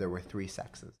woman, and there were 3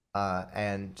 sexes.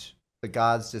 And the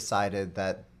gods decided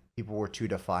that people were too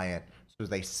defiant, so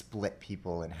they split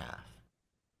people in half.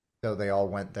 So they all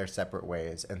went their separate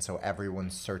ways, and so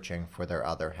everyone's searching for their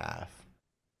other half.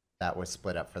 That was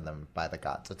split up for them by the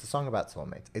gods. It's a song about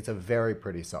soulmates. It's a very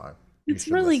pretty song. You It's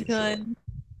should really listen to it. good.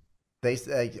 They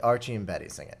say Archie and Betty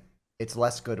sing it. It's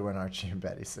less good when Archie and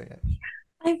Betty sing it.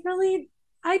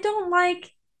 I don't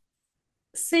like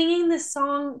singing this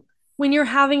song when you're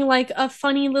having like a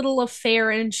funny little affair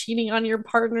and cheating on your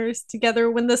partners together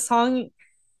when the song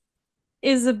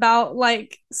is about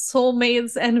like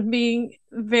soulmates and being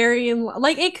very in love.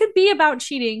 Like it could be about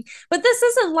cheating, but this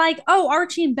isn't like, oh,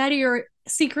 Archie and Betty are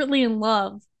secretly in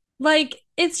love. Like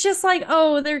it's just like,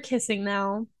 oh, they're kissing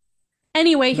now.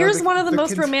 Anyway, No, here's one of the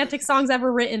most con- romantic songs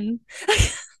ever written.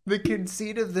 The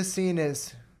conceit of the scene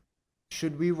is,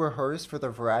 should we rehearse for the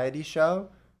variety show?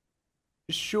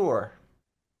 Sure.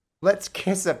 Let's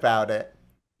kiss about it.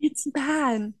 It's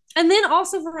bad. And then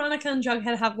also Veronica and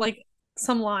Jughead have like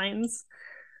some lines.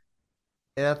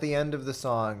 And at the end of the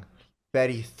song,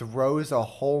 Betty throws a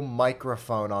whole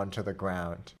microphone onto the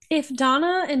ground. If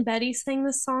Donna and Betty sang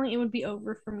this song, it would be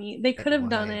over for me. They could have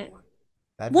done Why? it.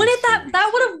 That'd be Wouldn't that huge. that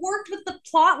would have worked with the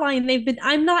plot line they've been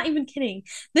I'm not even kidding.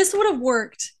 This would have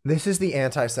worked. This is the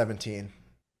anti-17.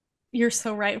 You're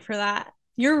so right for that.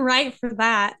 You're right for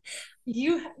that.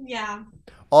 Yeah.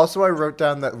 Also, I wrote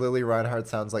down that Lily Reinhardt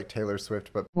sounds like Taylor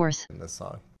Swift, but Worse. in this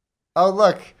song. Oh,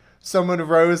 look! Someone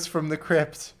rose from the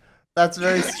crypt. That's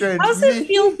very strange. How does it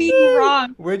feel being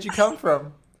wrong? Where'd you come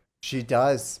from? She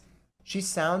does. She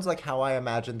sounds like how I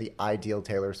imagine the ideal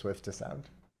Taylor Swift to sound.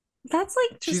 That's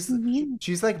like just mean.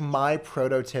 She's like my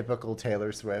prototypical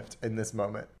Taylor Swift in this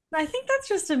moment. I think that's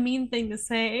just a mean thing to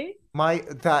say.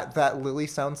 That Lily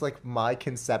sounds like my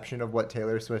conception of what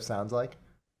Taylor Swift sounds like.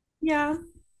 Yeah.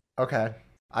 Okay.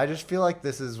 I just feel like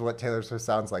this is what Taylor Swift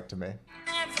sounds like to me.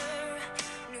 Never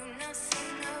knew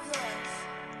nothing of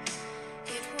love.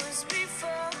 It was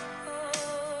before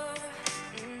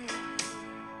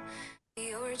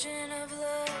the origin of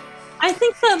love. I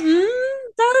think the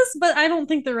does, but I don't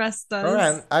think the rest does. All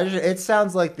right. It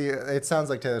sounds like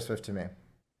Taylor Swift to me.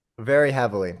 Very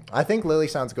heavily. I think Lily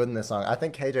sounds good in this song. I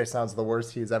think KJ sounds the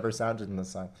worst he's ever sounded in this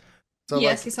song. So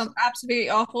Yes, like, he sounds absolutely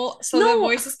awful. So No. the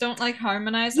voices don't like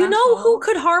harmonize. You at know who all.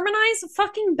 could harmonize?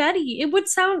 Fucking Betty. It would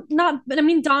sound not, but I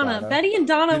mean Donna. Donna. Betty and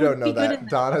Donna you would don't know be good that. in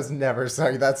Donna's never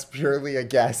sung. That's purely a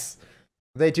guess.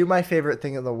 They do my favorite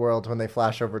thing in the world when they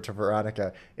flash over to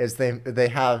Veronica is they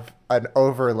have an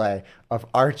overlay of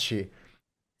Archie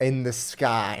in the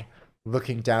sky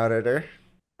looking down at her.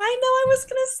 I know I was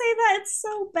gonna say that. It's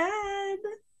so bad.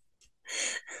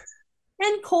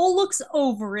 And Cole looks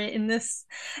over it in this.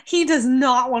 He does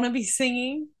not want to be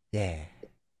singing. Yeah.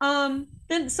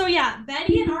 Then so yeah,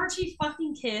 Betty and Archie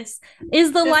fucking kiss.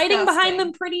 Is the lighting behind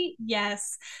them Disgusting. pretty?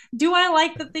 Yes. Do I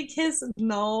like that they kiss?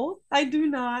 No, I do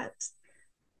not.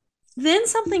 Then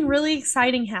something really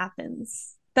exciting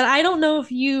happens that I don't know if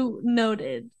you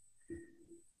noted,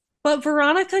 but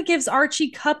Veronica gives Archie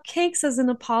cupcakes as an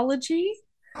apology.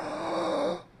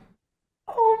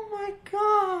 Oh my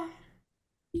god.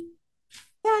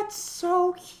 That's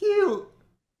so cute.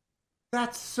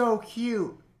 That's so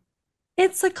cute.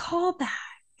 It's a callback.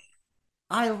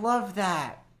 I love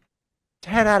that.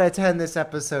 10 out of 10 this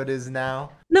episode is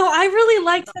now. No, I really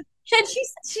liked that. And she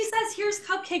says, "Here's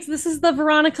cupcakes. This is the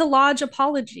Veronica Lodge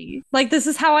apology. Like this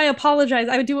is how I apologize.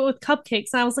 I would do it with cupcakes."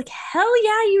 And I was like, "Hell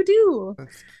yeah, you do."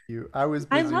 That's cute. I was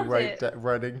I busy loved it.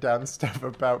 writing down stuff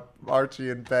about Archie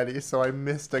and Betty, so I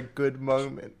missed a good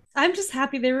moment. I'm just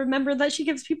happy they remember that she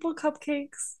gives people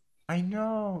cupcakes. I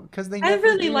know, because they I never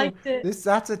really do. liked it.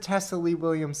 That's a Tessa Lee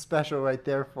Williams special right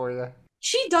there for you.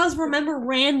 She does remember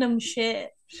random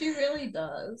shit. She really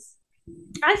does.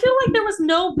 I feel like there was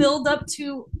no build up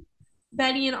to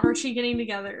Betty and Archie getting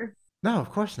together. No, of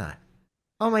course not.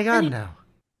 Oh my god, Any- no.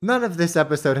 None of this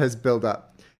episode has build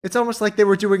up. It's almost like they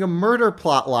were doing a murder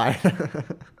plot line.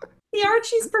 The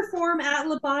Archies perform at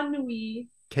La Bonne Nuit.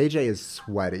 KJ is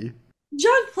sweaty.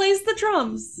 Jug plays the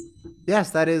drums.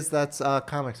 Yes, that's a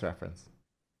comics reference.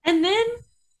 And then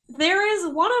there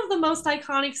is one of the most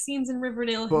iconic scenes in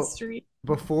Riverdale But- history.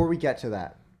 Before we get to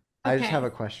that, I just Okay. have a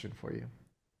question for you.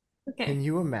 Okay. Can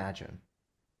you imagine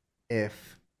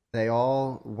if they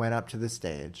all went up to the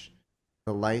stage,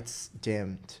 the lights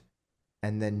dimmed,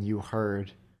 and then you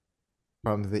heard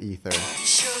from the ether,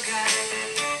 Sugar.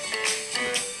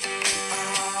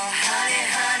 Oh, honey,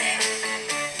 honey.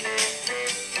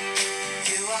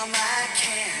 You are my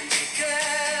candy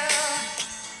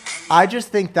girl. I just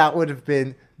think that would have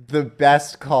been the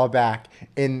best callback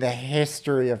in the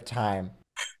history of time.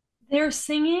 They're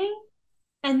singing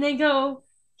and they go,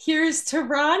 "Here's to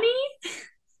Ronnie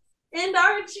and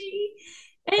Archie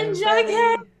and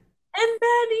Jughead and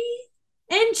Betty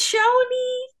and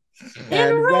Shoni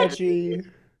and Reggie Reggie.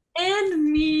 and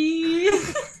me."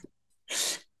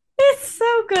 It's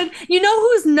so good. You know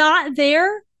who's not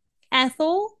there?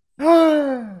 Ethel.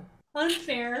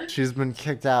 Unfair. She's been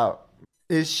kicked out.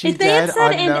 Is she If they dead? had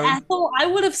said Unknown? and Ethel, I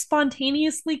would have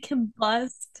spontaneously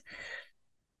combust.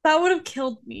 That would have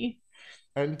killed me.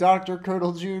 And Dr.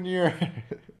 Curdle Jr.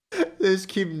 They just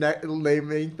keep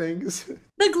naming things.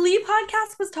 The Glee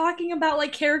podcast was talking about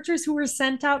like characters who were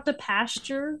sent out to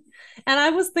pasture, and I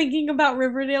was thinking about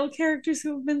Riverdale characters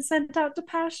who have been sent out to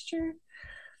pasture.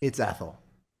 It's Ethel.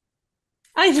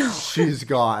 I know. She's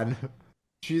gone.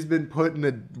 She's been put in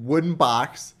a wooden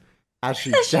box as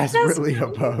she She desperately desperately-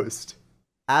 opposed.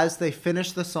 As they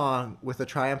finish the song with a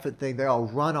triumphant thing, they all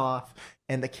run off,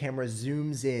 and the camera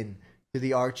zooms in to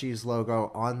the Archie's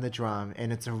logo on the drum,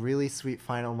 and it's a really sweet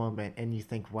final moment, and you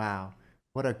think, wow,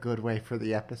 what a good way for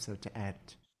the episode to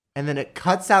end. And then it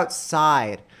cuts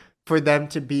outside for them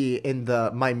to be in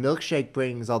the "My milkshake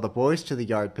brings all the boys to the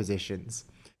yard" positions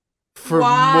for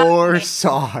Why? more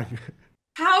song.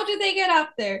 How did they get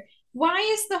up there? Why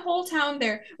is the whole town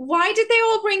there? Why did they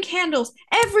all bring candles?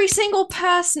 Every single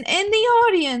person in the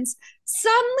audience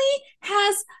suddenly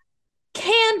has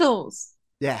candles.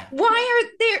 Yeah. Why are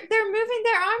they're moving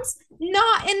their arms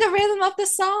not in the rhythm of the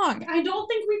song? I don't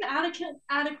think we've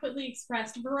adequately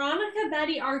expressed. Veronica,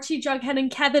 Betty, Archie, Jughead, and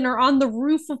Kevin are on the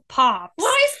roof of Pops.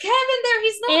 Why is Kevin there?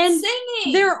 He's not And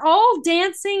singing. They're all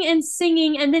dancing and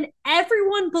singing, and then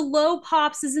everyone below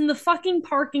Pops is in the fucking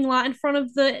parking lot in front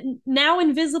of the now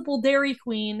invisible Dairy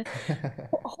Queen,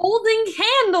 holding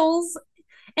candles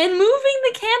and moving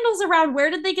the candles around. Where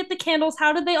did they get the candles?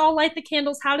 How did they all light the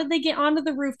candles? How did they get onto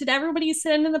the roof? Did everybody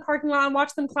sit in the parking lot and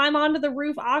watch them climb onto the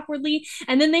roof awkwardly?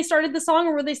 And then they started the song,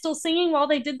 or were they still singing while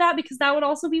they did that? Because that would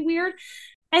also be weird.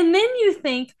 And then you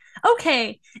think,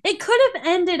 okay, it could have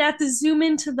ended at the zoom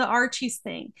into the Archie's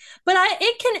thing, but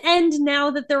it can end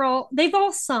now that they've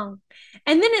all sung,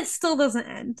 and then it still doesn't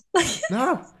end.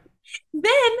 No.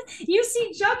 Then you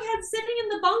see Jughead sitting in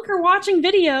the bunker watching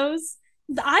videos.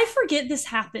 I forget this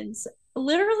happens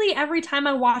literally every time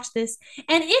I watch this,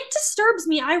 and it disturbs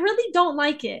me. I really don't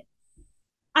like it.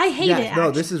 I hate it. No,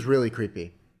 actually. this is really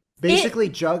creepy. Basically,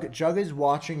 Jug is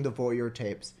watching the voyeur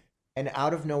tapes, and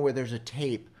out of nowhere, there's a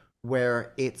tape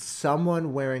where it's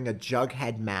someone wearing a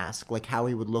Jughead mask, like how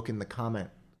he would look in the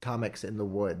comics in the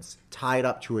woods, tied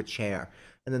up to a chair,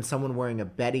 and then someone wearing a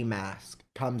Betty mask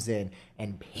comes in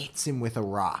and hits him with a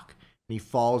rock. And he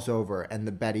falls over, and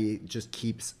the Betty just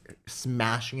keeps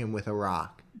smashing him with a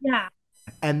rock. Yeah.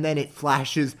 And then it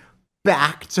flashes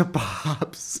back to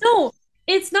Pops. No,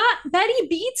 It's not. Betty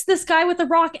beats this guy with a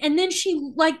rock, and then she,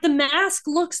 like, the mask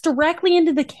looks directly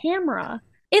into the camera.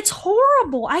 It's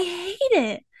horrible. I hate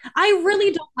it. I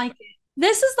really don't like it.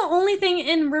 This is the only thing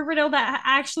in Riverdale that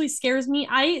actually scares me.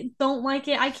 I don't like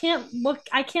it. I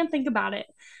can't think about it.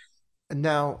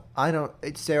 Now, I don't,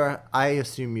 Sarah, I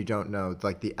assume you don't know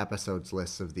like the episodes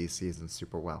lists of these seasons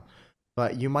super well.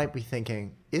 But you might be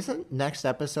thinking, isn't next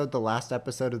episode the last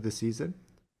episode of the season?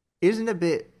 Isn't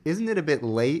it a bit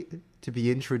late to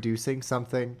be introducing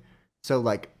something so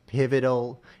like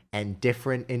pivotal and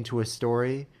different into a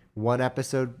story one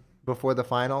episode before the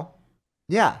final?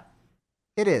 Yeah,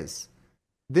 it is.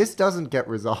 This doesn't get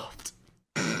resolved.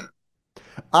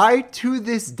 I, to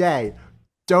this day,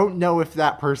 don't know if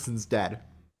that person's dead.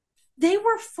 They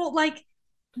were full, like,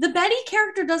 the Betty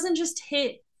character doesn't just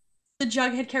hit the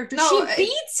Jughead character. No, she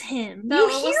beats him. no, You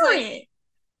it was hear like- it.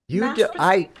 You do,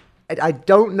 I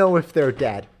don't know if they're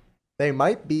dead. They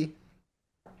might be.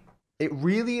 It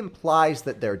really implies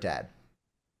that they're dead.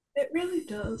 It really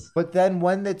does. But then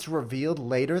when it's revealed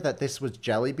later that this was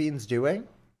Jellybean's doing,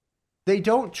 they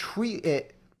don't treat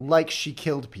it like she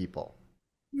killed people.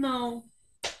 No.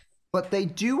 But they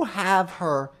do have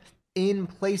her in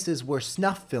places where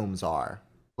snuff films are,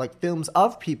 like films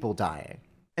of people dying.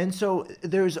 And so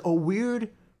there's a weird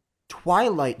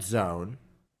Twilight Zone,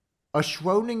 a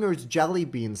Schrodinger's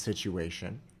Jellybean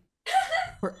situation,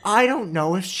 where I don't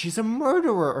know if she's a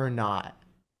murderer or not.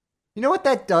 You know what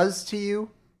that does to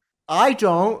you? I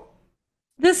don't.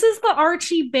 This is the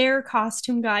Archie Bear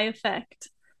costume guy effect.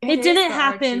 It is didn't the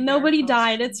happen. Archie Bear Nobody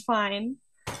died. costume. It's fine.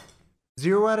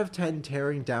 0 out of 10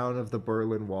 tearing down of the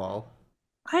Berlin Wall.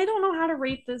 I don't know how to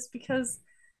rate this because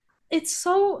there's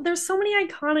so many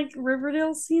iconic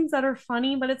Riverdale scenes that are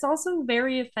funny, but it's also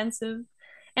very offensive.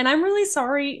 And I'm really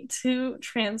sorry to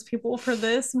trans people for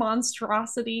this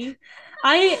monstrosity.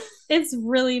 It's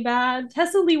really bad.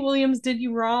 Tessa Lee Williams did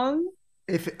you wrong.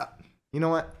 If you know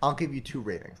what, I'll give you 2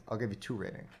 ratings.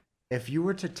 If you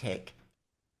were to take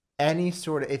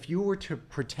if you were to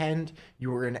pretend you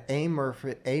were an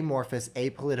amorphous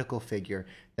apolitical figure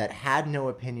that had no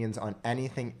opinions on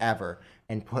anything ever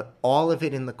and put all of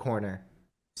it in the corner,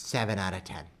 7 out of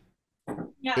 10.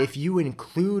 Yeah. If you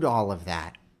include all of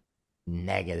that,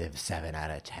 -7 out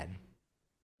of 10.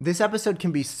 This episode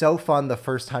can be so fun the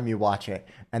first time you watch it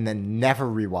and then never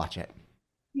rewatch it.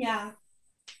 Yeah.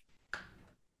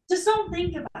 Just don't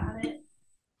think about it.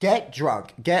 Get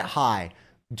drunk, get high,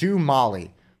 do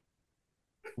Molly.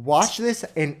 Watch this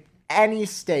in any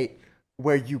state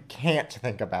where you can't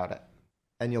think about it,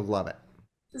 and you'll love it.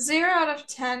 0 out of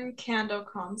 10 candle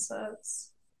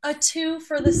concepts. A 2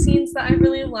 for the scenes that I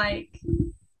really like.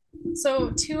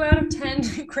 So 2 out of 10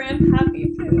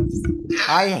 Grandpappy Poops.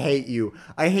 I hate you.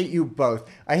 I hate you both.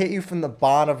 I hate you from the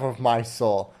bottom of my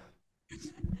soul.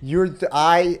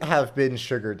 I have been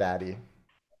sugar daddy.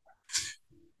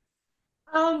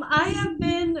 I have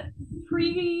been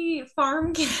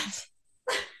pre-farm Kevin.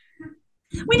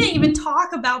 We didn't even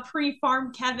talk about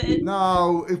pre-farm Kevin.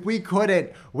 No, we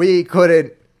couldn't.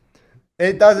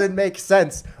 It doesn't make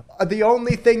sense. The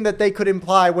only thing that they could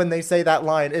imply when they say that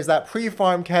line is that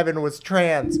pre-farm Kevin was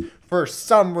trans for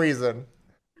some reason.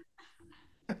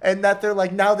 And that they're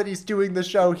like, now that he's doing the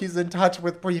show, he's in touch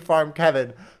with pre-farm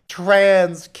Kevin.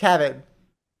 Trans Kevin.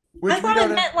 Which I thought it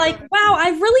meant like, wow,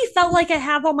 I really felt like I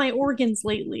have all my organs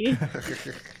lately.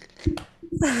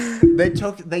 They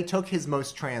took his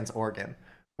most trans organ.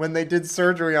 When they did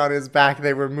surgery on his back,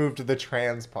 they removed the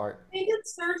trans part. They did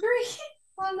surgery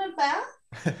on the back?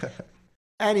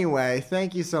 Anyway,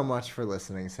 thank you so much for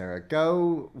listening, Sarah.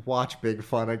 Go watch Big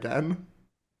Fun again.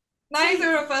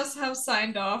 Neither of us have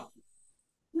signed off.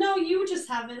 No, you just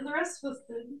haven't. The rest of us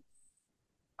did.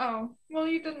 Oh, well,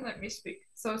 you didn't let me speak,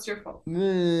 so it's your fault.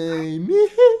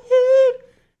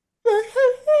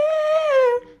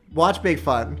 Watch Big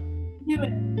Fun. Do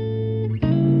it.